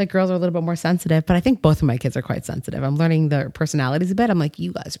 I feel like girls are a little bit more sensitive, but I think both of my kids are quite sensitive. I'm learning their personalities a bit. I'm like,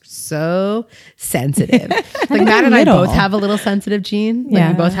 you guys are so sensitive. Like Matt and I Little. both have a little sensitive gene. Like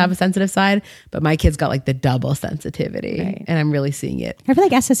Yeah. we both have a sensitive side, but my kids got like the double sensitivity, Right. and I'm really seeing it. I feel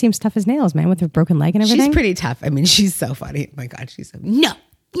like Essa seems tough as nails, man, with her broken leg and everything. She's pretty tough. I mean, she's so funny. Oh my God, she's so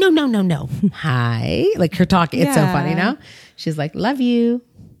no. Hi, like her talking. It's so Yeah. funny now. She's like, love you,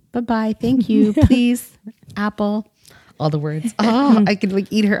 bye bye, thank you, please, apple, all the words. Oh, I could like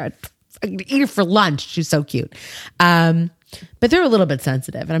eat her. I could eat her for lunch. She's so cute. But they're a little bit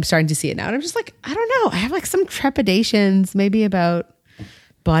sensitive, and I'm starting to see it now. And I'm just like, I don't know. I have like some trepidations, maybe about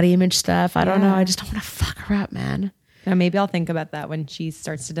body image stuff. I don't know. I just don't want to fuck her up, man. Now maybe I'll think about that when she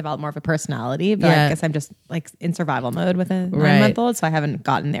starts to develop more of a personality. But Yeah. I guess I'm just like in survival mode with a Right. 9-month-old, so I haven't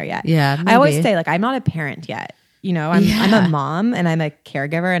gotten there yet. Yeah, I always maybe. say like I'm not a parent yet. You know, I'm Yeah. a mom and I'm a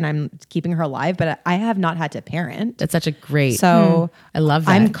caregiver and I'm keeping her alive, but I have not had to parent. That's such a great. So I love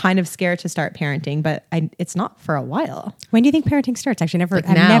that. I'm kind of scared to start parenting, but it's not for a while. When do you think parenting starts? Actually, I've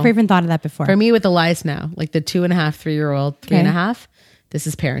now. never even thought of that before. For me with Elias now, like the 2.5, 3-year-old, 3.5, this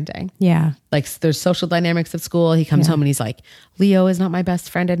is parenting. Yeah. Like there's social dynamics at school. He comes home and he's like, Leo is not my best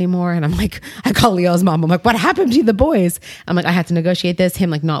friend anymore. And I'm like, I call Leo's mom. I'm like, what happened to the boys? I'm like, I had to negotiate this.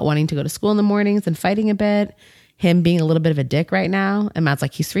 Him like not wanting to go to school in the mornings and fighting a bit. Him being a little bit of a dick right now. And Matt's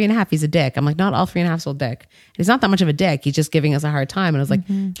like, he's 3.5. He's a dick. I'm like, not all 3.5's a dick. He's not that much of a dick. He's just giving us a hard time. And I was like,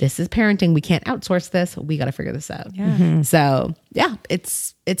 this is parenting. We can't outsource this. We got to figure this out. Yeah. So yeah,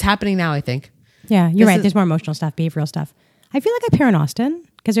 it's happening now, I think. Yeah, you're This right. is- There's more emotional stuff, behavioral stuff. I feel like I parent Austin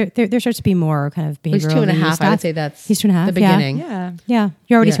because there starts to be more kind of behavioral. He's 2.5. stuff. I would say that's he's 2.5. the yeah. beginning. Yeah. Yeah,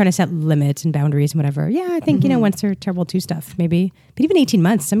 you're already Yeah. starting to set limits and boundaries and whatever. Yeah, I think, once they're terrible to stuff, maybe. But even 18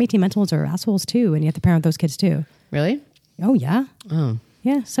 months, some 18-month-olds are assholes too, and you have to parent those kids too. Really? Oh, yeah. Oh.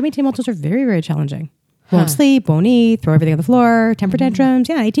 Yeah, some 18-month-olds are very, very challenging. Won't sleep, won't eat, throw everything on the floor, temper tantrums.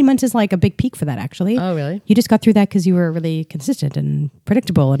 Yeah, 18 months is like a big peak for that, actually. Oh, really? You just got through that because you were really consistent and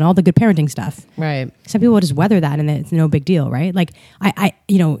predictable and all the good parenting stuff. Right. Some people will just weather that and it's no big deal, right? Like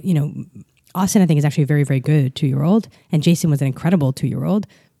Austin, I think, is actually a very, very good 2-year-old, and Jason was an incredible 2-year-old.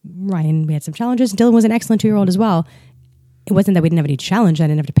 Ryan, we had some challenges. Dylan was an excellent 2-year-old as well. it wasn't that we didn't have any challenge. I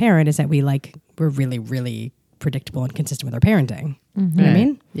didn't have to parent. Is that we we're really, really predictable and consistent with our parenting. You know what I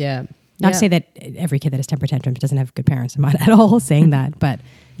mean? Yeah. Not to say that every kid that has temper tantrums doesn't have good parents. I'm not at all saying that, but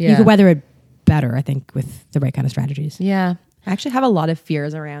you Yeah. could weather it better, I think, with the right kind of strategies. Yeah. I actually have a lot of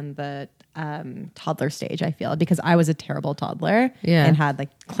fears around the toddler stage, I feel, because I was a terrible toddler and had like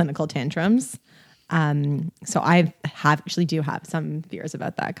clinical tantrums. So I actually do have some fears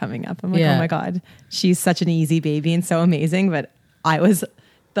about that coming up. I'm like, oh my God, she's such an easy baby and so amazing, but I was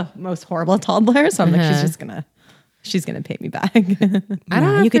the most horrible toddler. So I'm like, she's gonna pay me back. I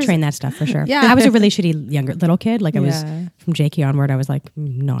don't know. You could train that stuff for sure. Yeah. I was a really shitty younger little kid. Like I was from JK onward, I was like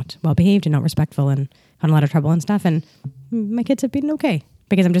not well behaved and not respectful and got in a lot of trouble and stuff. And my kids have been okay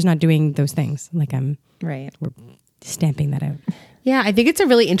because I'm just not doing those things. Like we're stamping that out. Yeah, I think it's a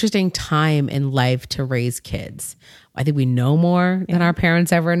really interesting time in life to raise kids. I think we know more than our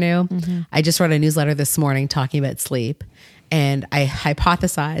parents ever knew. I just wrote a newsletter this morning talking about sleep, and I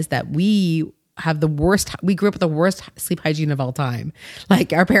hypothesized that we grew up with the worst sleep hygiene of all time.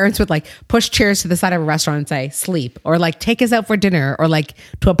 Like our parents would like push chairs to the side of a restaurant and say sleep, or like take us out for dinner, or like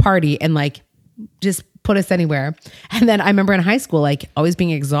to a party and like just put us anywhere. And then I remember in high school, like always being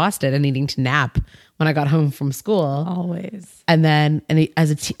exhausted and needing to nap when I got home from school. Always. And then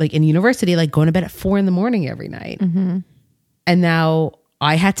like in university, like going to bed at 4 a.m. every night. And now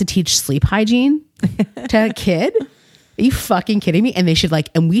I had to teach sleep hygiene to a kid. Are you fucking kidding me? And they should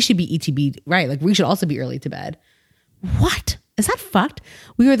and we should be ETB, right? Like we should also be early to bed. What? Is that fucked?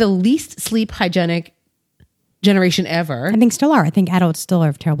 We are the least sleep hygienic generation ever. I think still are. I think adults still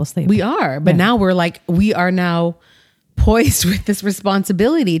have terrible sleep. We are, but now we are now poised with this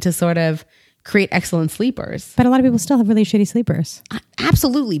responsibility to sort of create excellent sleepers. But a lot of people still have really shitty sleepers.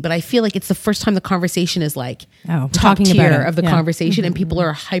 Absolutely. But I feel like it's the first time the conversation is like top talking tier about it. of the conversation, and people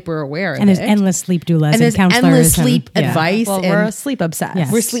are hyper aware of it. And there's endless sleep doulas and there's counselors. endless sleep advice. Well, we're sleep obsessed.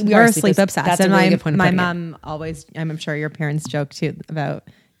 Yes. We are sleep obsessed. That's and a really good point of my putting it. mom always, I'm sure your parents joke too about,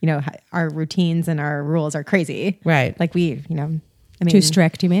 our routines and our rules are crazy. Right. Like Too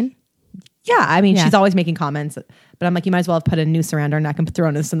strict, you mean? Yeah, I mean, she's always making comments, but I'm like, you might as well have put a noose around our neck and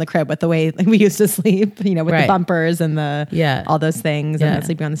thrown us in the crib with the way we used to sleep, with the bumpers and all those things and the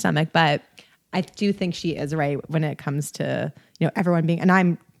sleeping on the stomach. But I do think she is right when it comes to, everyone being, and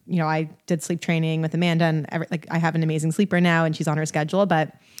I'm, I did sleep training with Amanda and I have an amazing sleeper now and she's on her schedule,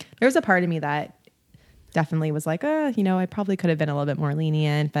 but there was a part of me that definitely was like, I probably could have been a little bit more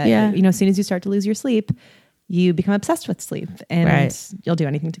lenient, but as soon as you start to lose your sleep, you become obsessed with sleep and you'll do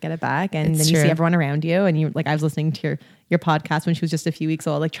anything to get it back. And then you see everyone around you and you I was listening to your podcast when she was just a few weeks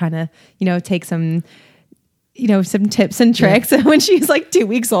old, like trying to, take some, some tips and tricks. And when she's like 2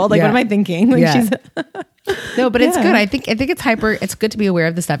 weeks old, what am I thinking? She's no, but it's good. I think it's good to be aware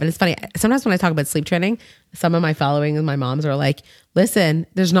of this stuff. And it's funny. Sometimes when I talk about sleep training, some of my following and my moms are like, listen,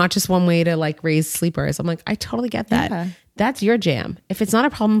 there's not just one way to raise sleepers. I'm like, I totally get that. Yeah. That's your jam. If it's not a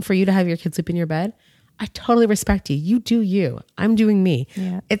problem for you to have your kids sleep in your bed, I totally respect you. You do you. I'm doing me.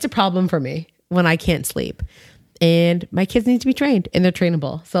 Yeah. It's a problem for me when I can't sleep. And my kids need to be trained and they're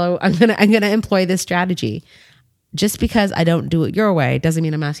trainable. So I'm gonna employ this strategy. Just because I don't do it your way doesn't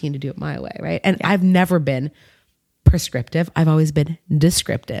mean I'm asking you to do it my way, right? And I've never been prescriptive. I've always been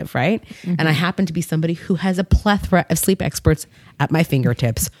descriptive, right? And I happen to be somebody who has a plethora of sleep experts at my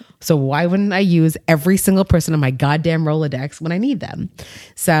fingertips. So why wouldn't I use every single person on my goddamn Rolodex when I need them?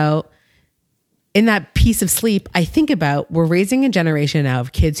 So in that piece of sleep, I think about we're raising a generation now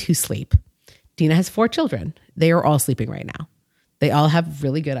of kids who sleep. Dina has 4 children. They are all sleeping right now. They all have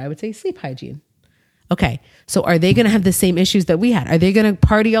really good, I would say, sleep hygiene. Okay, so are they going to have the same issues that we had? Are they going to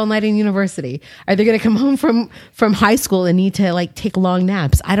party all night in university? Are they going to come home from high school and need to take long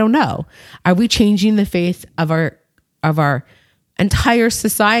naps? I don't know. Are we changing the face of our entire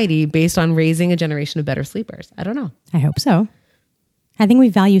society based on raising a generation of better sleepers? I don't know. I hope so. I think we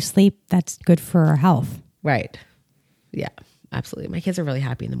value sleep. That's good for our health. Right. Yeah, absolutely. My kids are really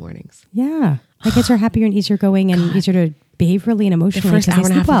happy in the mornings. Yeah. My kids are happier and easier going and easier to behaviorally and emotionally. The first hour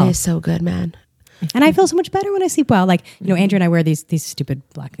and a half of the day is so good, man. And I feel so much better when I sleep well. Andrew and I wear these stupid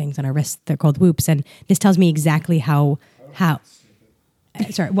black things on our wrists. They're called Whoops. And this tells me exactly how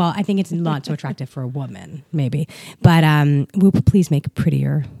sorry. Well, I think it's not so attractive for a woman, maybe. But Whoop, please make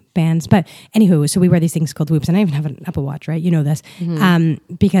prettier bands. But anywho, so we wear these things called Whoops, and I even have an Apple Watch, right? You know this,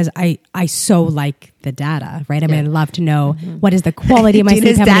 because I so like the data, right? I mean, I'd love to know what is the quality of my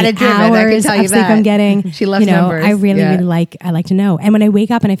sleep, how many hours of sleep I'm getting. She loves numbers. I really like to know. And when I wake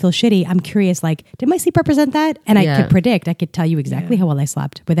up and I feel shitty, I'm curious, did my sleep represent that? And I could predict, I could tell you exactly how well I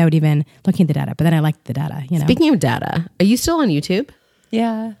slept without even looking at the data. But then I liked the data, Speaking of data, are you still on YouTube?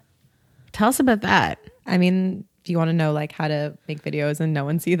 Yeah. Tell us about that. I mean, if you want to know like how to make videos and no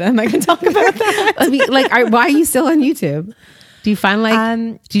one see them, I can talk about that. I mean, like, why are you still on YouTube? Do you find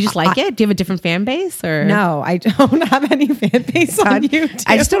like, do you just like it? Do you have a different fan base or? No, I don't have any fan base on YouTube.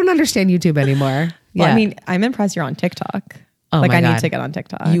 I just don't understand YouTube anymore. Well, I mean, I'm impressed you're on TikTok. Oh like my I God. need to get on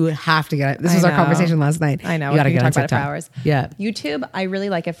TikTok. You have to get it. This I was our know. conversation last night. I know. You got to We get can on talk about TikTok. it for hours. Yeah. YouTube, I really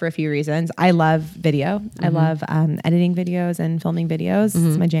like it for a few reasons. I love video. I love editing videos and filming videos.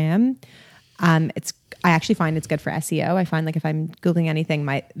 It's my jam. I actually find it's good for SEO. I find like if I'm Googling anything,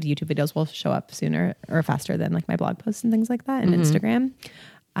 my YouTube videos will show up sooner or faster than like my blog posts and things like that and Instagram.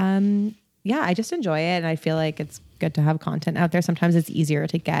 Yeah, I just enjoy it. And I feel like it's good to have content out there. Sometimes it's easier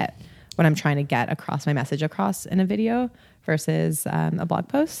to get what I'm trying to get across, my message across in a video versus a blog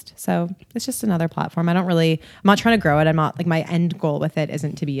post. So it's just another platform. I'm not trying to grow it. I'm not like, my end goal with it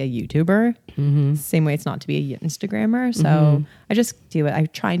isn't to be a YouTuber. Same way it's not to be an Instagrammer. So I just do it. I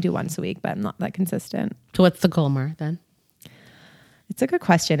try and do once a week, but I'm not that consistent. So what's the goal, Mar, then? It's a good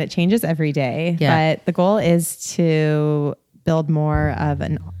question. It changes every day, Yeah. but the goal is to build more of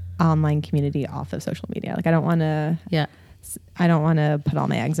an online community off of social media. Like I don't want to put all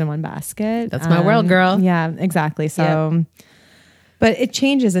my eggs in one basket. That's my world, girl. Yeah, exactly. So, but it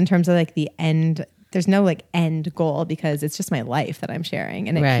changes in terms of like the end. There's no like end goal because it's just my life that I'm sharing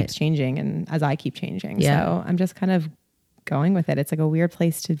and it keeps changing and as I keep changing. Yeah. So I'm just kind of going with it. It's like a weird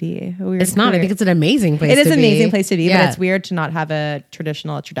place to be. It's not. I think it's an amazing place It to is be. an amazing place to be, Yeah. but it's weird to not have a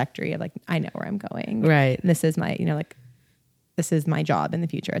traditional trajectory of like, I know where I'm going. Right. And this is my, this is my job in the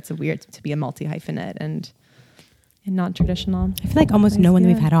future. It's a weird to be a multi-hyphenate and not traditional. I feel like almost no one that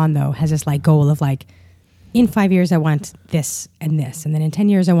we've had on though has this like goal of like, in 5 years I want this, and then in 10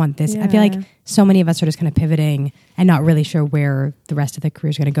 years I want this. I feel like so many of us are just kind of pivoting and not really sure where the rest of the career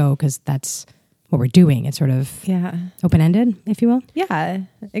is going to go because that's what we're doing. It's sort of open-ended, if you will. Yeah,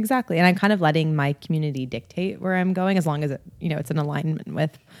 exactly. And I'm kind of letting my community dictate where I'm going as long as it's in alignment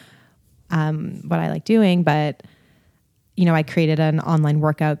with what I like doing. But I created an online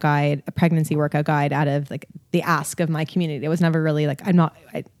workout guide, a pregnancy workout guide out of like the ask of my community. It was never really like,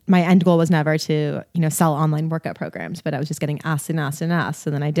 my end goal was never to, sell online workout programs, but I was just getting asked and asked and asked.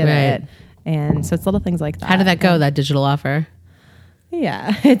 And then I did it. And so it's little things like that. How did that go, that digital offer?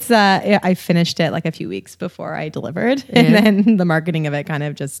 Yeah, it's, I finished it like a few weeks before I delivered and then the marketing of it kind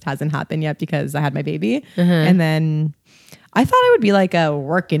of just hasn't happened yet because I had my baby. And then I thought I would be like a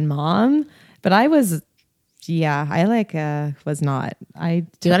working mom, but I was, was not. You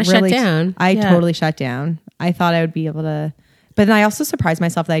gotta shut down. I totally shut down. I thought I would be able to, but then I also surprised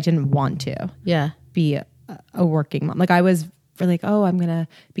myself that I didn't want to be a working mom. Like I was like, oh, I'm going to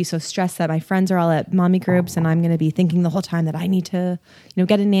be so stressed that my friends are all at mommy groups and I'm going to be thinking the whole time that I need to,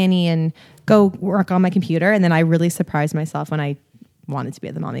 get a nanny and go work on my computer. And then I really surprised myself when I wanted to be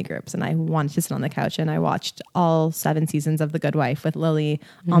at the mommy groups and I wanted to sit on the couch and I watched all 7 seasons of The Good Wife with Lily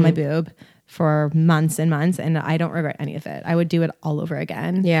on my boob for months and months. And I don't regret any of it. I would do it all over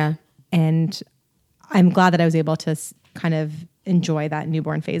again. Yeah. And I'm glad that I was able to kind of enjoy that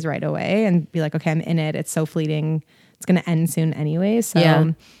newborn phase right away and be like, okay, I'm in it. It's so fleeting. It's going to end soon anyway.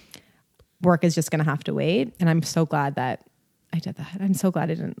 So work is just going to have to wait. And I'm so glad that I did that. I'm so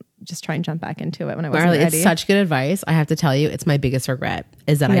glad I didn't just try and jump back into it when I wasn't Marley, ready. it's such good advice. I have to tell you, it's my biggest regret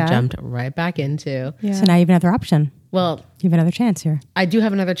is that I jumped right back into. Yeah. So now you have another option. Well, You have another chance here. I do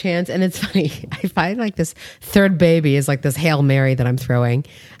have another chance. And it's funny. I find like this third baby is like this Hail Mary that I'm throwing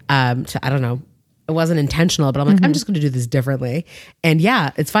to, I don't know. It wasn't intentional, but I'm like, I'm just going to do this differently. And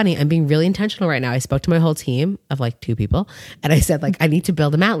yeah, it's funny. I'm being really intentional right now. I spoke to my whole team of like 2 people and I said like, I need to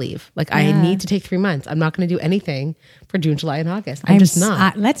build a mat leave. Like I need to take 3 months. I'm not going to do anything for June, July, and August. I'm just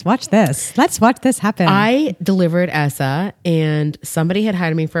not. Let's watch this. Let's watch this happen. I delivered Essa and somebody had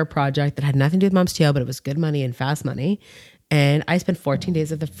hired me for a project that had nothing to do with Mom's TO, but it was good money and fast money. And I spent 14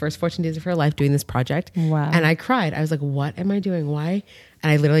 days of the first 14 days of her life doing this project. Wow. And I cried. I was like, what am I doing? Why?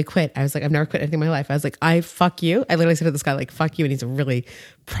 And I literally quit. I was like, I've never quit anything in my life. I was like, fuck you. I literally said to this guy, like, fuck you. And he's a really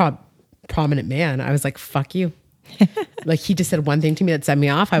prominent man. I was like, fuck you. Like he just said one thing to me that set me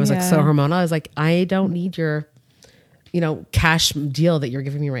off. I was like so hormonal. I was like, I don't need your, cash deal that you're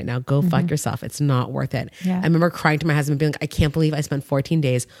giving me right now. Go fuck yourself. It's not worth it. Yeah. I remember crying to my husband being like, I can't believe I spent 14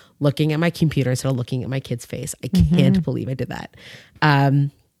 days looking at my computer instead of looking at my kid's face. I can't believe I did that.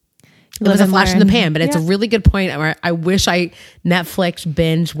 It was a flash in the pan, but it's a really good point where I wish I Netflix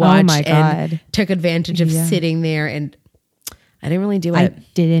binge watched and took advantage of sitting there, and I didn't really do it. I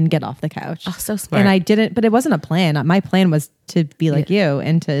didn't get off the couch. Oh, so smart. And I didn't, but it wasn't a plan. My plan was to be like you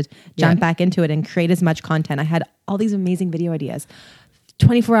and to jump back into it and create as much content. I had all these amazing video ideas.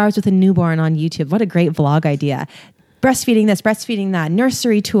 24 hours with a newborn on YouTube. What a great vlog idea. breastfeeding this, breastfeeding that,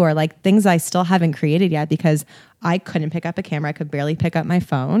 nursery tour, like things I still haven't created yet because I couldn't pick up a camera. I could barely pick up my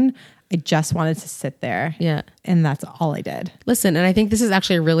phone. I just wanted to sit there. Yeah. And that's all I did. Listen, and I think this is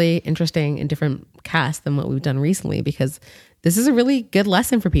actually a really interesting and different cast than what we've done recently, because this is a really good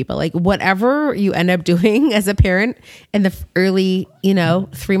lesson for people. Like whatever you end up doing as a parent in the early,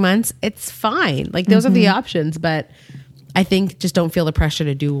 3 months, it's fine. Like those are the options, but I think just don't feel the pressure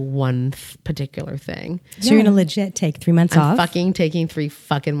to do one particular thing. So you're gonna legit take 3 months I'm off? fucking taking 3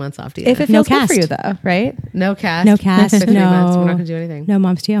 fucking months off. Dina. If it No feels good for cast. you though, right? No cast. No cast. For 3 months, we're not No. gonna do anything. No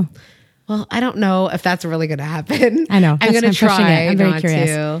moms to you. Well, I don't know if that's really going to happen. I know. I'm That's- going to pushing try. it. I'm very not curious.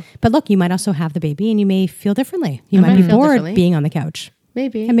 to. But look, you might also have the baby and you may feel differently. You I might might be feel bored differently. being on the couch.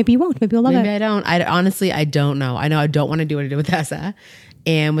 Maybe. And maybe you won't. Maybe you'll love Maybe it. I don't. I honestly, I don't know. I know I don't want to do what I did with Essa,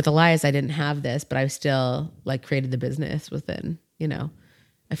 and with Elias, I didn't have this, but I still like created the business within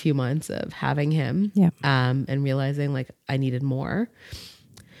a few months of having him. Yeah. And realizing like I needed more.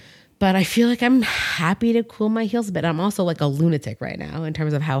 But I feel like I'm happy to cool my heels a bit. I'm also like a lunatic right now in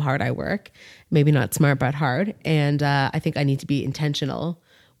terms of how hard I work. Maybe not smart, but hard. And I think I need to be intentional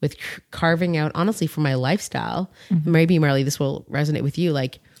with carving out, honestly, for my lifestyle. Maybe, Marley, this will resonate with you.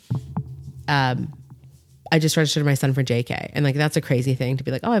 Like, I just registered my son for JK. And like, that's a crazy thing to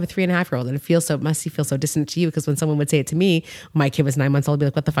be like, oh, I have a 3.5-year-old. And it must feel so distant to you, because when someone would say it to me, when my kid was 9 months old, I'd be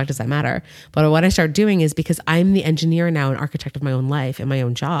like, what the fuck does that matter? But what I start doing is, because I'm the engineer now and architect of my own life and my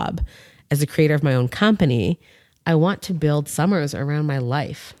own job as a creator of my own company, I want to build summers around my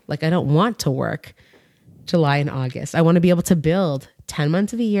life. Like, I don't want to work July and August. I want to be able to build 10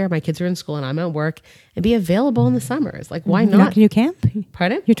 months of the year. My kids are in school and I'm at work, and be available in the summers. Like, why You're not not? going to do camp?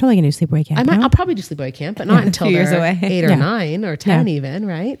 Pardon? You're totally going to do sleepaway camp. I'll no? probably do sleepaway camp, but not until 2 years they're away. 8 or Yeah. 9 or 10 Yeah. even,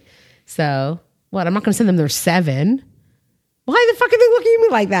 right? So what? I'm not going to send them their 7. Why the fuck are they looking at me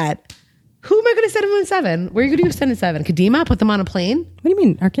like that? Who am I going to send them at 7? Where are you going to send at 7? Kadima? Put them on a plane What do you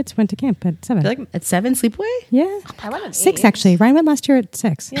mean? Our kids went to camp at 7. Like, at 7 sleepaway? yeah. I went at 6 8. actually. Ryan went last year at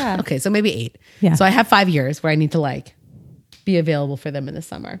 6. Yeah. Okay, so maybe 8. Yeah. So I have 5 years where I need to like be available for them in the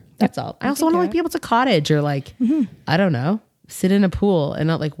summer. That's all. I also want to like be able to cottage or like, I don't know, sit in a pool and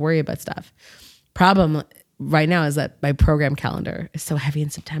not like worry about stuff. Problem right now is that my program calendar is so heavy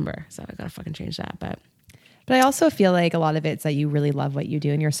in September. So I got to fucking change that. But But I also feel like a lot of it's that you really love what you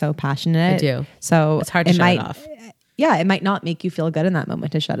do and you're so passionate. I do. So It's hard to shut it off. Yeah, it might not make you feel good in that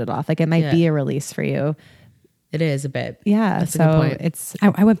moment to shut it off. Like it might Yeah. be a release for you. it is a bit. Yeah. That's a good so point. it's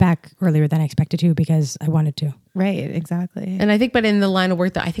I went back earlier than I expected to because I wanted to. right. Exactly. And I think, but in the line of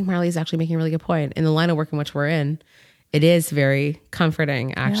work that I think Marley is actually making a really good point. In the line of work in which we're in, it is very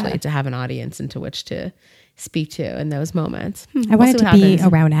comforting actually to have an audience into which to speak to in those moments. I wanted to be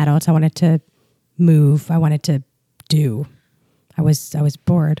around adults. I wanted to move. I wanted to do. I was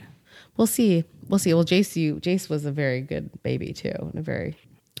bored. We'll see. Well, Jace was a very good baby too, and a very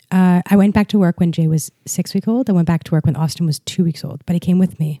I went back to work when Jay was 6 weeks old. I went back to work when Austin was 2 weeks old, but he came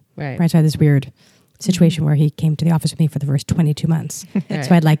with me. Right. So I had this weird situation where he came to the office with me for the first 22 months. Right.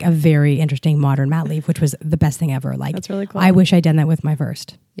 So I had like a very interesting modern mat leave, which was the best thing ever. Like, That's really cool. I wish I'd done that with my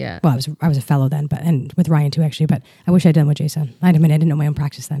first. yeah. Well, I was a fellow then, and with Ryan too, actually. But I wish I'd done with Jason. I didn't know my own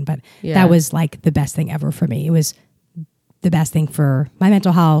practice then, but Yeah. that was like the best thing ever for me. It was the best thing for my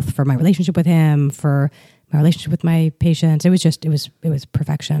mental health, for my relationship with him, for my relationship with my patients. It was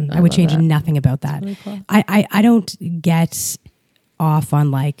perfection. I would change nothing about that. really cool. I don't get off on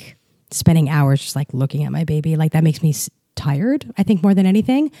like spending hours just like looking at my baby. Like that makes me tired, I think, more than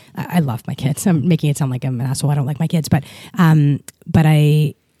anything. I love my kids. I'm making it sound like I'm an asshole. I don't like my kids, but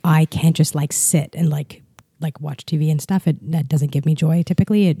I can't just like sit and like watch TV and stuff. That doesn't give me joy.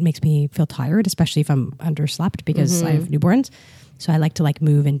 Typically it makes me feel tired, especially if I'm underslept because I have newborns. So I like to like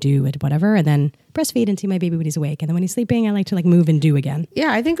move and do it, whatever, and then breastfeed and see my baby when he's awake. And then when he's sleeping, I like to like move and do again.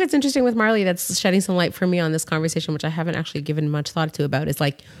 Yeah, I think what's interesting with Marley that's shedding some light for me on this conversation, which I haven't actually given much thought to about, is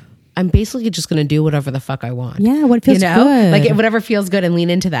like, I'm basically just going to do whatever the fuck I want. Yeah, what feels good. Like whatever feels good and lean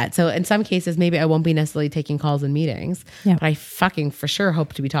into that. So in some cases, maybe I won't be necessarily taking calls and meetings, Yeah. but I fucking for sure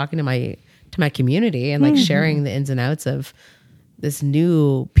hope to be talking to my community and like sharing the ins and outs of this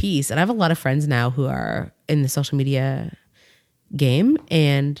new piece. And I have a lot of friends now who are in the social media game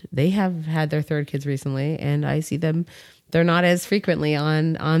and they have had their third kids recently, and I see them, they're not as frequently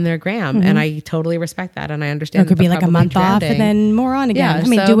on their gram, and I totally respect that, and I understand It could that be they're like a probably month off trending. and then more on again. Yeah, I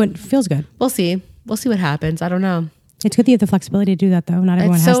mean, so- do what feels good. We'll see what happens. I don't know. It's good that you have the flexibility to do that, though. Not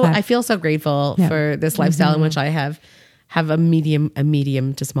everyone It's has so that. I feel so grateful Yeah. for this lifestyle in which I have a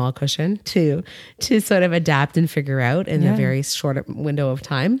medium to small cushion to sort of adapt and figure out in a very short window of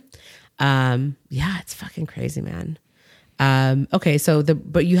time. Yeah, it's fucking crazy, man. Okay, so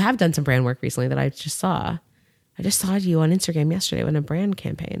but you have done some brand work recently that I just saw. I just saw you on Instagram yesterday in a brand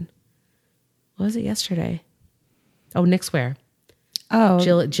campaign. What was it yesterday? Oh, Nick's Wear. Oh,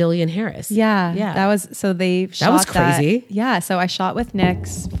 Jillian Harris. yeah. Yeah. That was, so they shot That was crazy. Yeah. So I shot with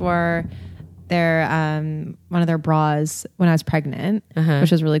NYX for their, one of their bras when I was pregnant,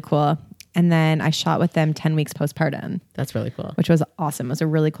 which was really cool. And then I shot with them 10 weeks postpartum, That's really cool. which was awesome. It was a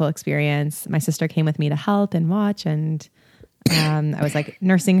really cool experience. My sister came with me to help and watch, and I was like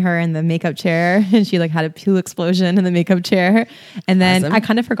nursing her in the makeup chair, and she like had a poo explosion in the makeup chair. And then Awesome. I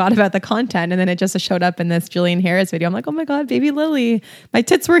kind of forgot about the content, and then it just showed up in this Jillian Harris video. I'm like, oh my God, baby Lily, my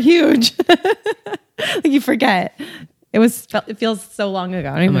tits were huge. Like, you forget. It feels so long ago.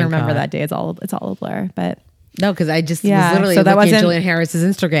 I don't even my remember God. that day. It's all a blur, but No, because I just Yeah, was literally so that looking at wasn't- Jillian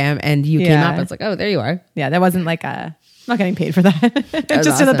Harris's Instagram and you came Yeah. up. I was like, oh, there you are. yeah, that wasn't like I'm not getting paid for that. was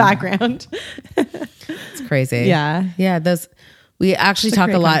Just in the awesome. background. It's crazy. Yeah. Yeah. We actually It's a talk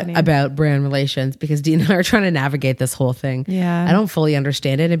a great lot company. about brand relations because Dina and I are trying to navigate this whole thing. Yeah. I don't fully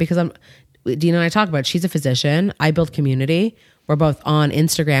understand it. And because Dina and I talk about it, she's a physician. I build community. We're both on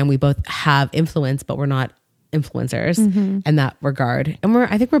Instagram. We both have influence, but we're not influencers in that regard. And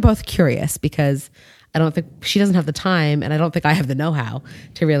I think we're both curious because I don't think she doesn't have the time, and I don't think I have the know-how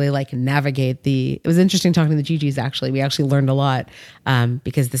to really like navigate it was interesting talking to the Gigi's actually. We actually learned a lot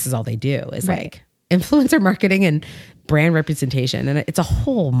because this is all they do is Right. like influencer marketing and brand representation. And it's a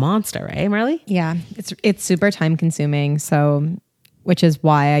whole monster, right, Marley? Yeah, it's super time consuming. So, which is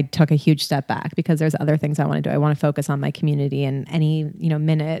why I took a huge step back, because there's other things I want to do. I want to focus on my community, and any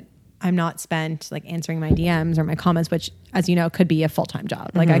minute I'm not spent like answering my DMs or my comments, which, as you know, could be a full-time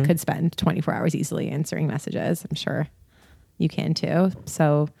job. Like I could spend 24 hours easily answering messages. I'm sure you can too.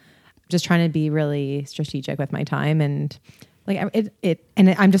 So I'm just trying to be really strategic with my time, and like and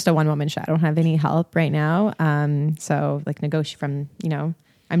I'm just a one-woman show. I don't have any help right now. So like negotiate from,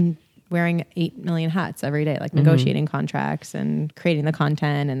 I'm wearing 8 million hats every day, like negotiating contracts and creating the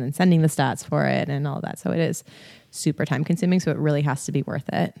content and then sending the stats for it and all that. So it is super time consuming. So it really has to be worth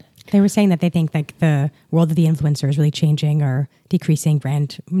it. They were saying that they think like the world of the influencer is really changing or decreasing.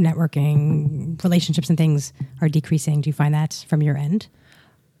 Brand networking, relationships and things are decreasing. Do you find that from your end?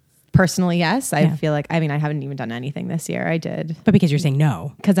 Personally, yes. I Yeah. feel like, I haven't even done anything this year. I did But because you're saying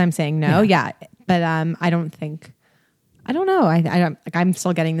no. because I'm saying no. Yeah. But I don't know. I don't, like, I'm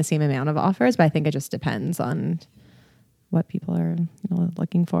still getting the same amount of offers, but I think it just depends on what people are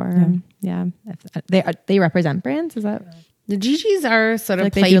looking for. Yeah. If they represent brands. Is that? The Gigi's are sort of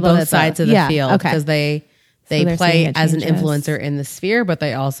Like they play do a little both bit sides both. of the Yeah, field okay. because they So they're play seeing it as an changes. influencer in the sphere, but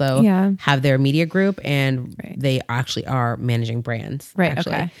they also Yeah. have their media group and Right. they actually are managing brands. Right,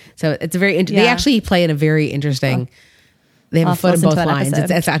 Actually. okay. So it's a very they Yeah. actually play in a very interesting. They have I'll a foot in listen to both that lines.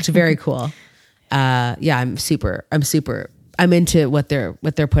 episode. It's actually very cool. I'm into what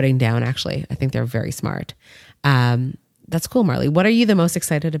they're putting down. Actually, I think they're very smart. That's cool, Marley. What are you the most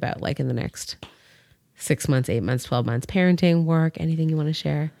excited about? Like in the next 6 months, 8 months, 12 months, parenting, work, anything you want to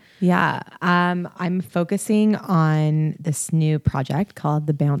share? Yeah. I'm focusing on this new project called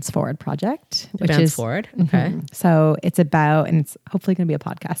the Bounce Forward Project, which Bounce is Forward. Okay. So it's about, and it's hopefully going to be a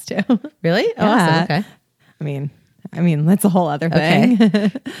podcast too. Really? Oh, Yeah. awesome. Okay. I mean, that's a whole other thing.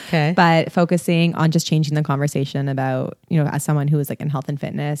 Okay. But focusing on just changing the conversation about, as someone who is like in health and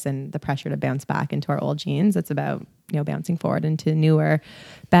fitness and the pressure to bounce back into our old jeans, it's about, bouncing forward into newer,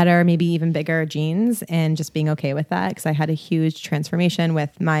 better, maybe even bigger jeans, and just being okay with that. Because I had a huge transformation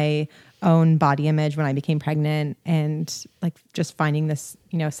with my own body image when I became pregnant, and like just finding this,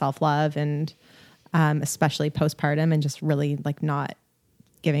 self-love, and especially postpartum, and just really like not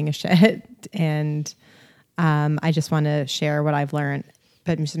giving a shit. And I just want to share what I've learned,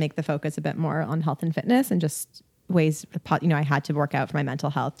 but just make the focus a bit more on health and fitness, and just ways, I had to work out for my mental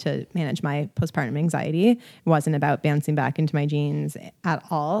health to manage my postpartum anxiety. It wasn't about bouncing back into my jeans at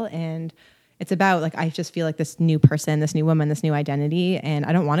all. And it's about like, I just feel like this new person, this new woman, this new identity. And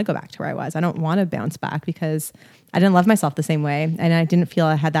I don't want to go back to where I was. I don't want to bounce back because I didn't love myself the same way. And I didn't feel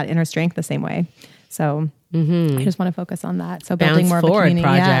I had that inner strength the same way. So I just want to focus on that. So building Bounce more of a Forward community.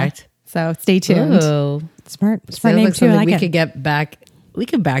 project. Yeah. So stay tuned. Ooh. Smart Sounds name like too. I something like we it. could get back. We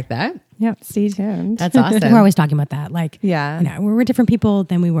can back that. Yeah. Stay tuned. That's awesome. We're always talking about that. Like, Yeah. we're different people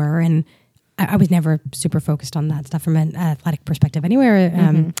than we were. And I was never super focused on that stuff from an athletic perspective anyway,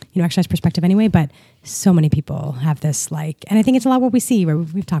 or, exercise perspective anyway. But so many people have this like, and I think it's a lot what we see where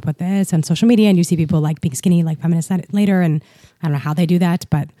we've talked about this on social media, and you see people like being skinny, like feminists later. And I don't know how they do that,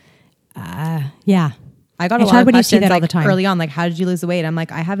 but yeah. I got a It's lot hard of when you see questions that all like the time. early on, like, how did you lose the weight? I'm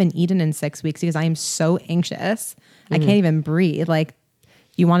like, I haven't eaten in 6 weeks because I am so anxious. I can't even breathe. Like,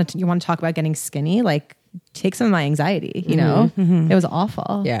 you want to talk about getting skinny? Like, take some of my anxiety, It was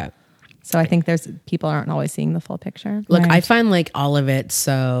awful. Yeah. So I think people aren't always seeing the full picture. Look, Right. I find like all of it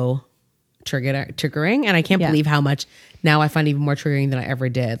so triggering, and I can't believe how much now I find even more triggering than I ever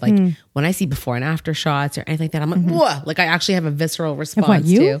did. Like when I see before and after shots or anything like that, I'm like, whoa! Like I actually have a visceral response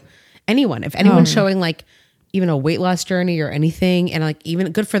you? to anyone. If anyone's showing like even a weight loss journey or anything, and like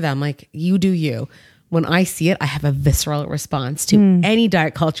even good for them, like you do you. When I see it, I have a visceral response to any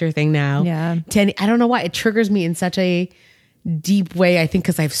diet culture thing now. Yeah. I don't know why it triggers me in such a deep way. I think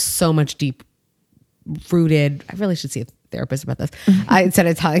because I have so much deep rooted. I really should see a therapist about this. Instead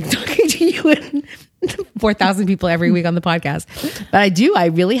of talking to you and 4,000 people every week on the podcast, but I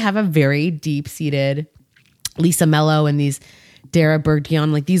really have a very deep seated Lisa Mello and these Dara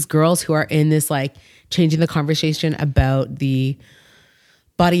Bergdian, like these girls who are in this like changing the conversation about the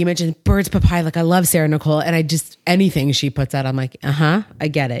body image and birds papaya. Like I love Sarah Nicole, and I just anything she puts out, I'm like, I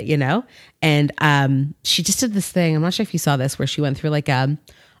get it, you know. And she just did this thing. I'm not sure if you saw this, where she went through like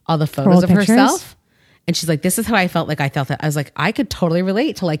all the photos Old of pictures? herself, and she's like, "This is how I felt." Like I felt that I was like, I could totally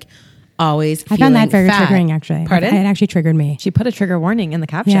relate to like always. I found that very fat. triggering, actually. Pardon? It actually triggered me. She put a trigger warning in the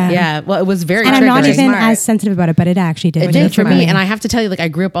caption. Yeah. Yeah, well, it was very. And I'm not triggering. even Smart. as sensitive about it, but it actually did. It did for trigger me. And I have to tell you, like, I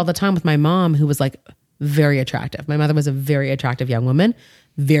grew up all the time with my mom, who was like very attractive. My mother was a very attractive young woman,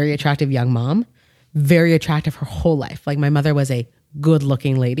 very attractive young mom, very attractive her whole life. Like, my mother was a good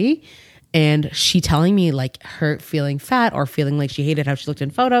looking lady. And she telling me like her feeling fat or feeling like she hated how she looked in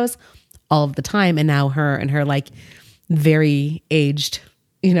photos all of the time. And now her and her like very aged,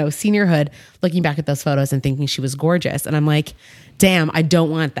 you know, seniorhood, looking back at those photos and thinking she was gorgeous. And I'm like, damn, I don't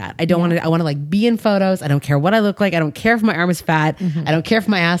want that. I don't want to, I want to like be in photos. I don't care what I look like. I don't care if my arm is fat. I don't care if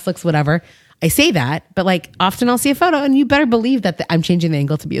my ass looks whatever. I say that, but like often I'll see a photo and you better believe that I'm changing the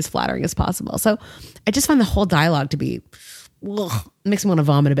angle to be as flattering as possible. So I just find the whole dialogue to be, makes me want to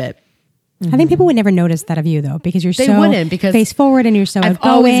vomit a bit. I think people would never notice that of you though, because you're They so wouldn't, because face forward and you're so I've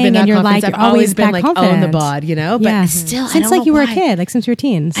outgoing always been that and you're confident. like, I've you're always always been that like confident. own the bod, you know, but Yeah. still, I since don't like know you were why. a kid, like since you were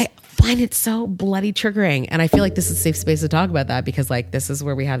teens. I find it so bloody triggering. And I feel like this is a safe space to talk about that because like this is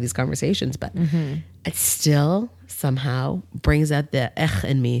where we have these conversations, but it still somehow brings out the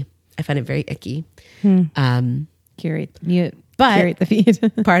in me. I find it very icky. Curate, mute, But- curate the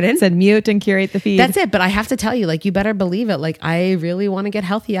feed. Pardon? Said mute and curate the feed. That's it. But I have to tell you, like, you better believe it. Like, I really want to get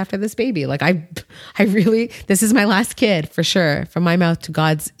healthy after this baby. Like, I really, this is my last kid for sure. From my mouth to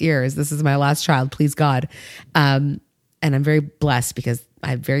God's ears, this is my last child. Please God. And I'm very blessed because I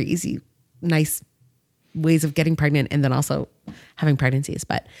have very easy, nice ways of getting pregnant and then also having pregnancies.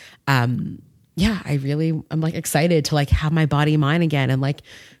 But, yeah, I'm like excited to like have my body mine again and like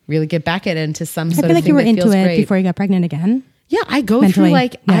really get back into some I sort feel of like thing you were that into feels it great. before you got pregnant again. Yeah, I go Mentally, through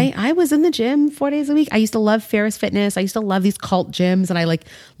like yeah. I was in the gym 4 days a week. I used to love Ferris Fitness. I used to love these cult gyms, and I like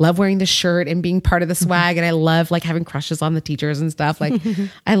love wearing the shirt and being part of the swag. And I love like having crushes on the teachers and stuff. Like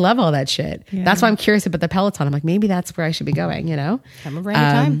I love all that shit. That's why I'm curious about the Peloton. I'm like, maybe that's where I should be going. You know, Come over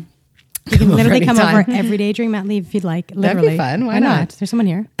anytime. You can literally come anytime. over every day during mat leave if you'd like. be Literally. fun. Why not? There's someone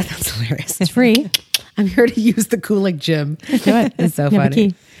here. That's hilarious. It's free. I'm here to use the Kulik gym. Do it. It's so You have a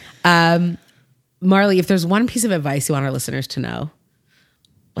funny. key. Marley, if there's one piece of advice you want our listeners to know,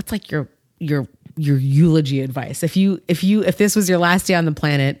 what's like your eulogy advice? If this was your last day on the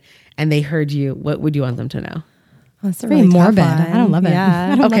planet and they heard you, what would you want them to know? That's a Very really tough morbid. one. I don't love it. Yeah. I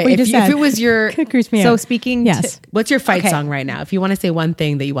don't love Okay, what you if just said. it was your, It creeps me So out. speaking Yes. to, what's your fight Okay. song right now? If you want to say one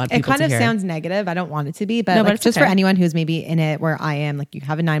thing that you want it people kind to of hear. sounds negative. I don't want it to be, but, No, but like, it's just okay. for anyone who's maybe in it where I am, like you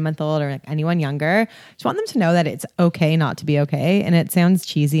have a 9-month-old or like anyone younger, just want them to know that it's okay not to be okay. And it sounds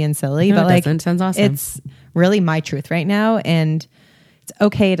cheesy and silly, No, but it like doesn't. It sounds awesome. it's really my truth right now. And it's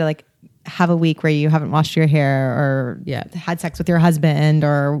okay to like have a week where you haven't washed your hair or Yeah. had sex with your husband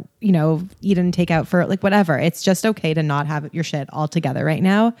or, you know, eat and take out for like whatever. It's just okay to not have your shit all together right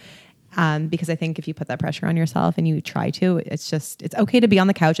now. Because I think if you put that pressure on yourself and you try to, it's okay to be on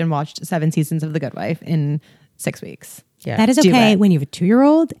the couch and watch 7 seasons of The Good Wife in 6 weeks. Yeah. That is Do okay it. when you have a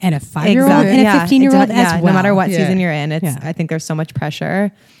 2-year-old and a 5-year-old and a 15-year-old as well. No matter what Yeah. season you're in, it's, Yeah. I think there's so much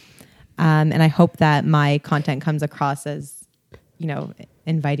pressure. And I hope that my content comes across as, you know,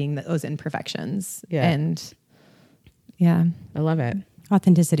 inviting those imperfections. Yeah. And yeah. I love it.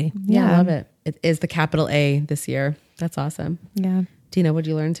 Authenticity. Yeah, I Yeah. love it. It is the capital A this year. That's awesome. Yeah. Dina, what did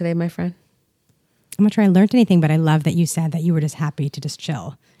you learn today, my friend? I'm not sure I learned anything, but I love that you said that you were just happy to just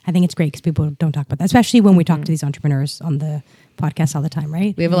chill. I think it's great because people don't talk about that, especially when we talk to these entrepreneurs on the podcast all the time,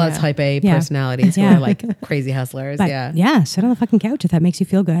 right? We have a lot of type A Yeah. personalities who Yeah. are like crazy hustlers. But yeah. sit on the fucking couch if that makes you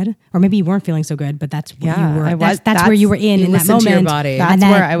feel good. Or maybe you weren't feeling so good, but that's what Yeah, you were. I was- That's where you were in you that listen to your moment. body. That's and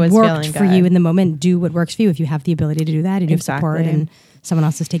that where I was worked feeling for good. you in the moment. Do what works for you if you have the ability to do that and you have support Exactly. and someone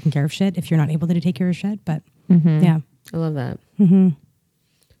else is taking care of shit if you're not able to take care of shit. But yeah. I love that.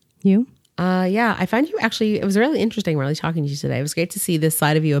 You? Yeah, I find you actually, it was really interesting, really talking to you today. It was great to see this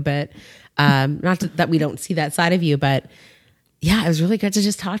side of you a bit. That we don't see that side of you, but yeah, it was really good to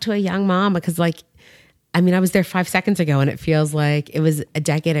just talk to a young mom because I was there 5 seconds ago and it feels like it was a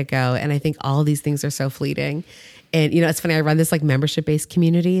decade ago. And I think all these things are so fleeting. And, it's funny, I run this membership-based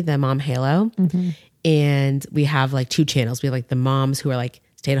community, the Mom Halo. Mm-hmm. And we have 2 channels. We have the moms who are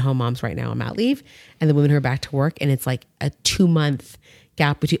stay-at-home moms right now on mat leave and the women who are back to work. And it's a 2-month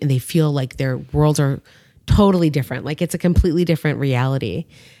gap between, and they feel like their worlds are totally different. It's a completely different reality.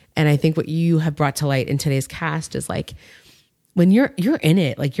 And I think what you have brought to light in today's cast is when you're in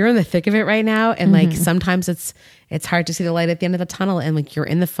it, you're in the thick of it right now. And sometimes it's hard to see the light at the end of the tunnel and you're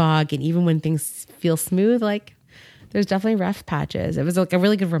in the fog. And even when things feel smooth, there's definitely rough patches. It was a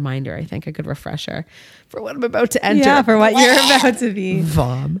really good reminder, I think, a good refresher for what I'm about to enter. Yeah, for what you're about to be.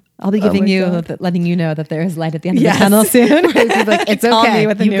 Vom. I'll be letting you know that there is light at the end of the tunnel soon. It's okay.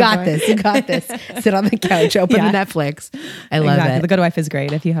 You got this. You got this. Sit on the couch, open the Netflix. I love it. The Good Wife is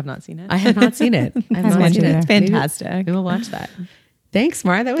great if you have not seen it. I have not seen it. It's fantastic. Maybe we'll watch that. Thanks,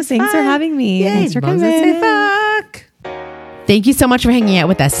 Mara. That was Thanks fun. for having me. Yay, Thanks for coming. Say fuck. Thank you so much for hanging out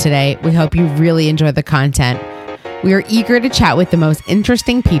with us today. We hope you really enjoyed the content. We are eager to chat with the most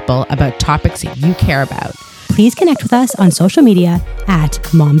interesting people about topics you care about. Please connect with us on social media at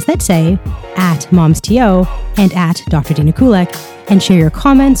Moms That Say, at MomsTO, and at Dr. Dina Kulik, and share your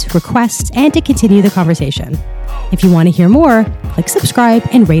comments, requests, and to continue the conversation. If you want to hear more, click subscribe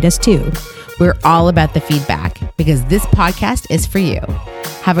and rate us too. We're all about the feedback because this podcast is for you.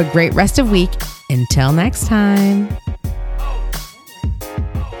 Have a great rest of week. Until next time.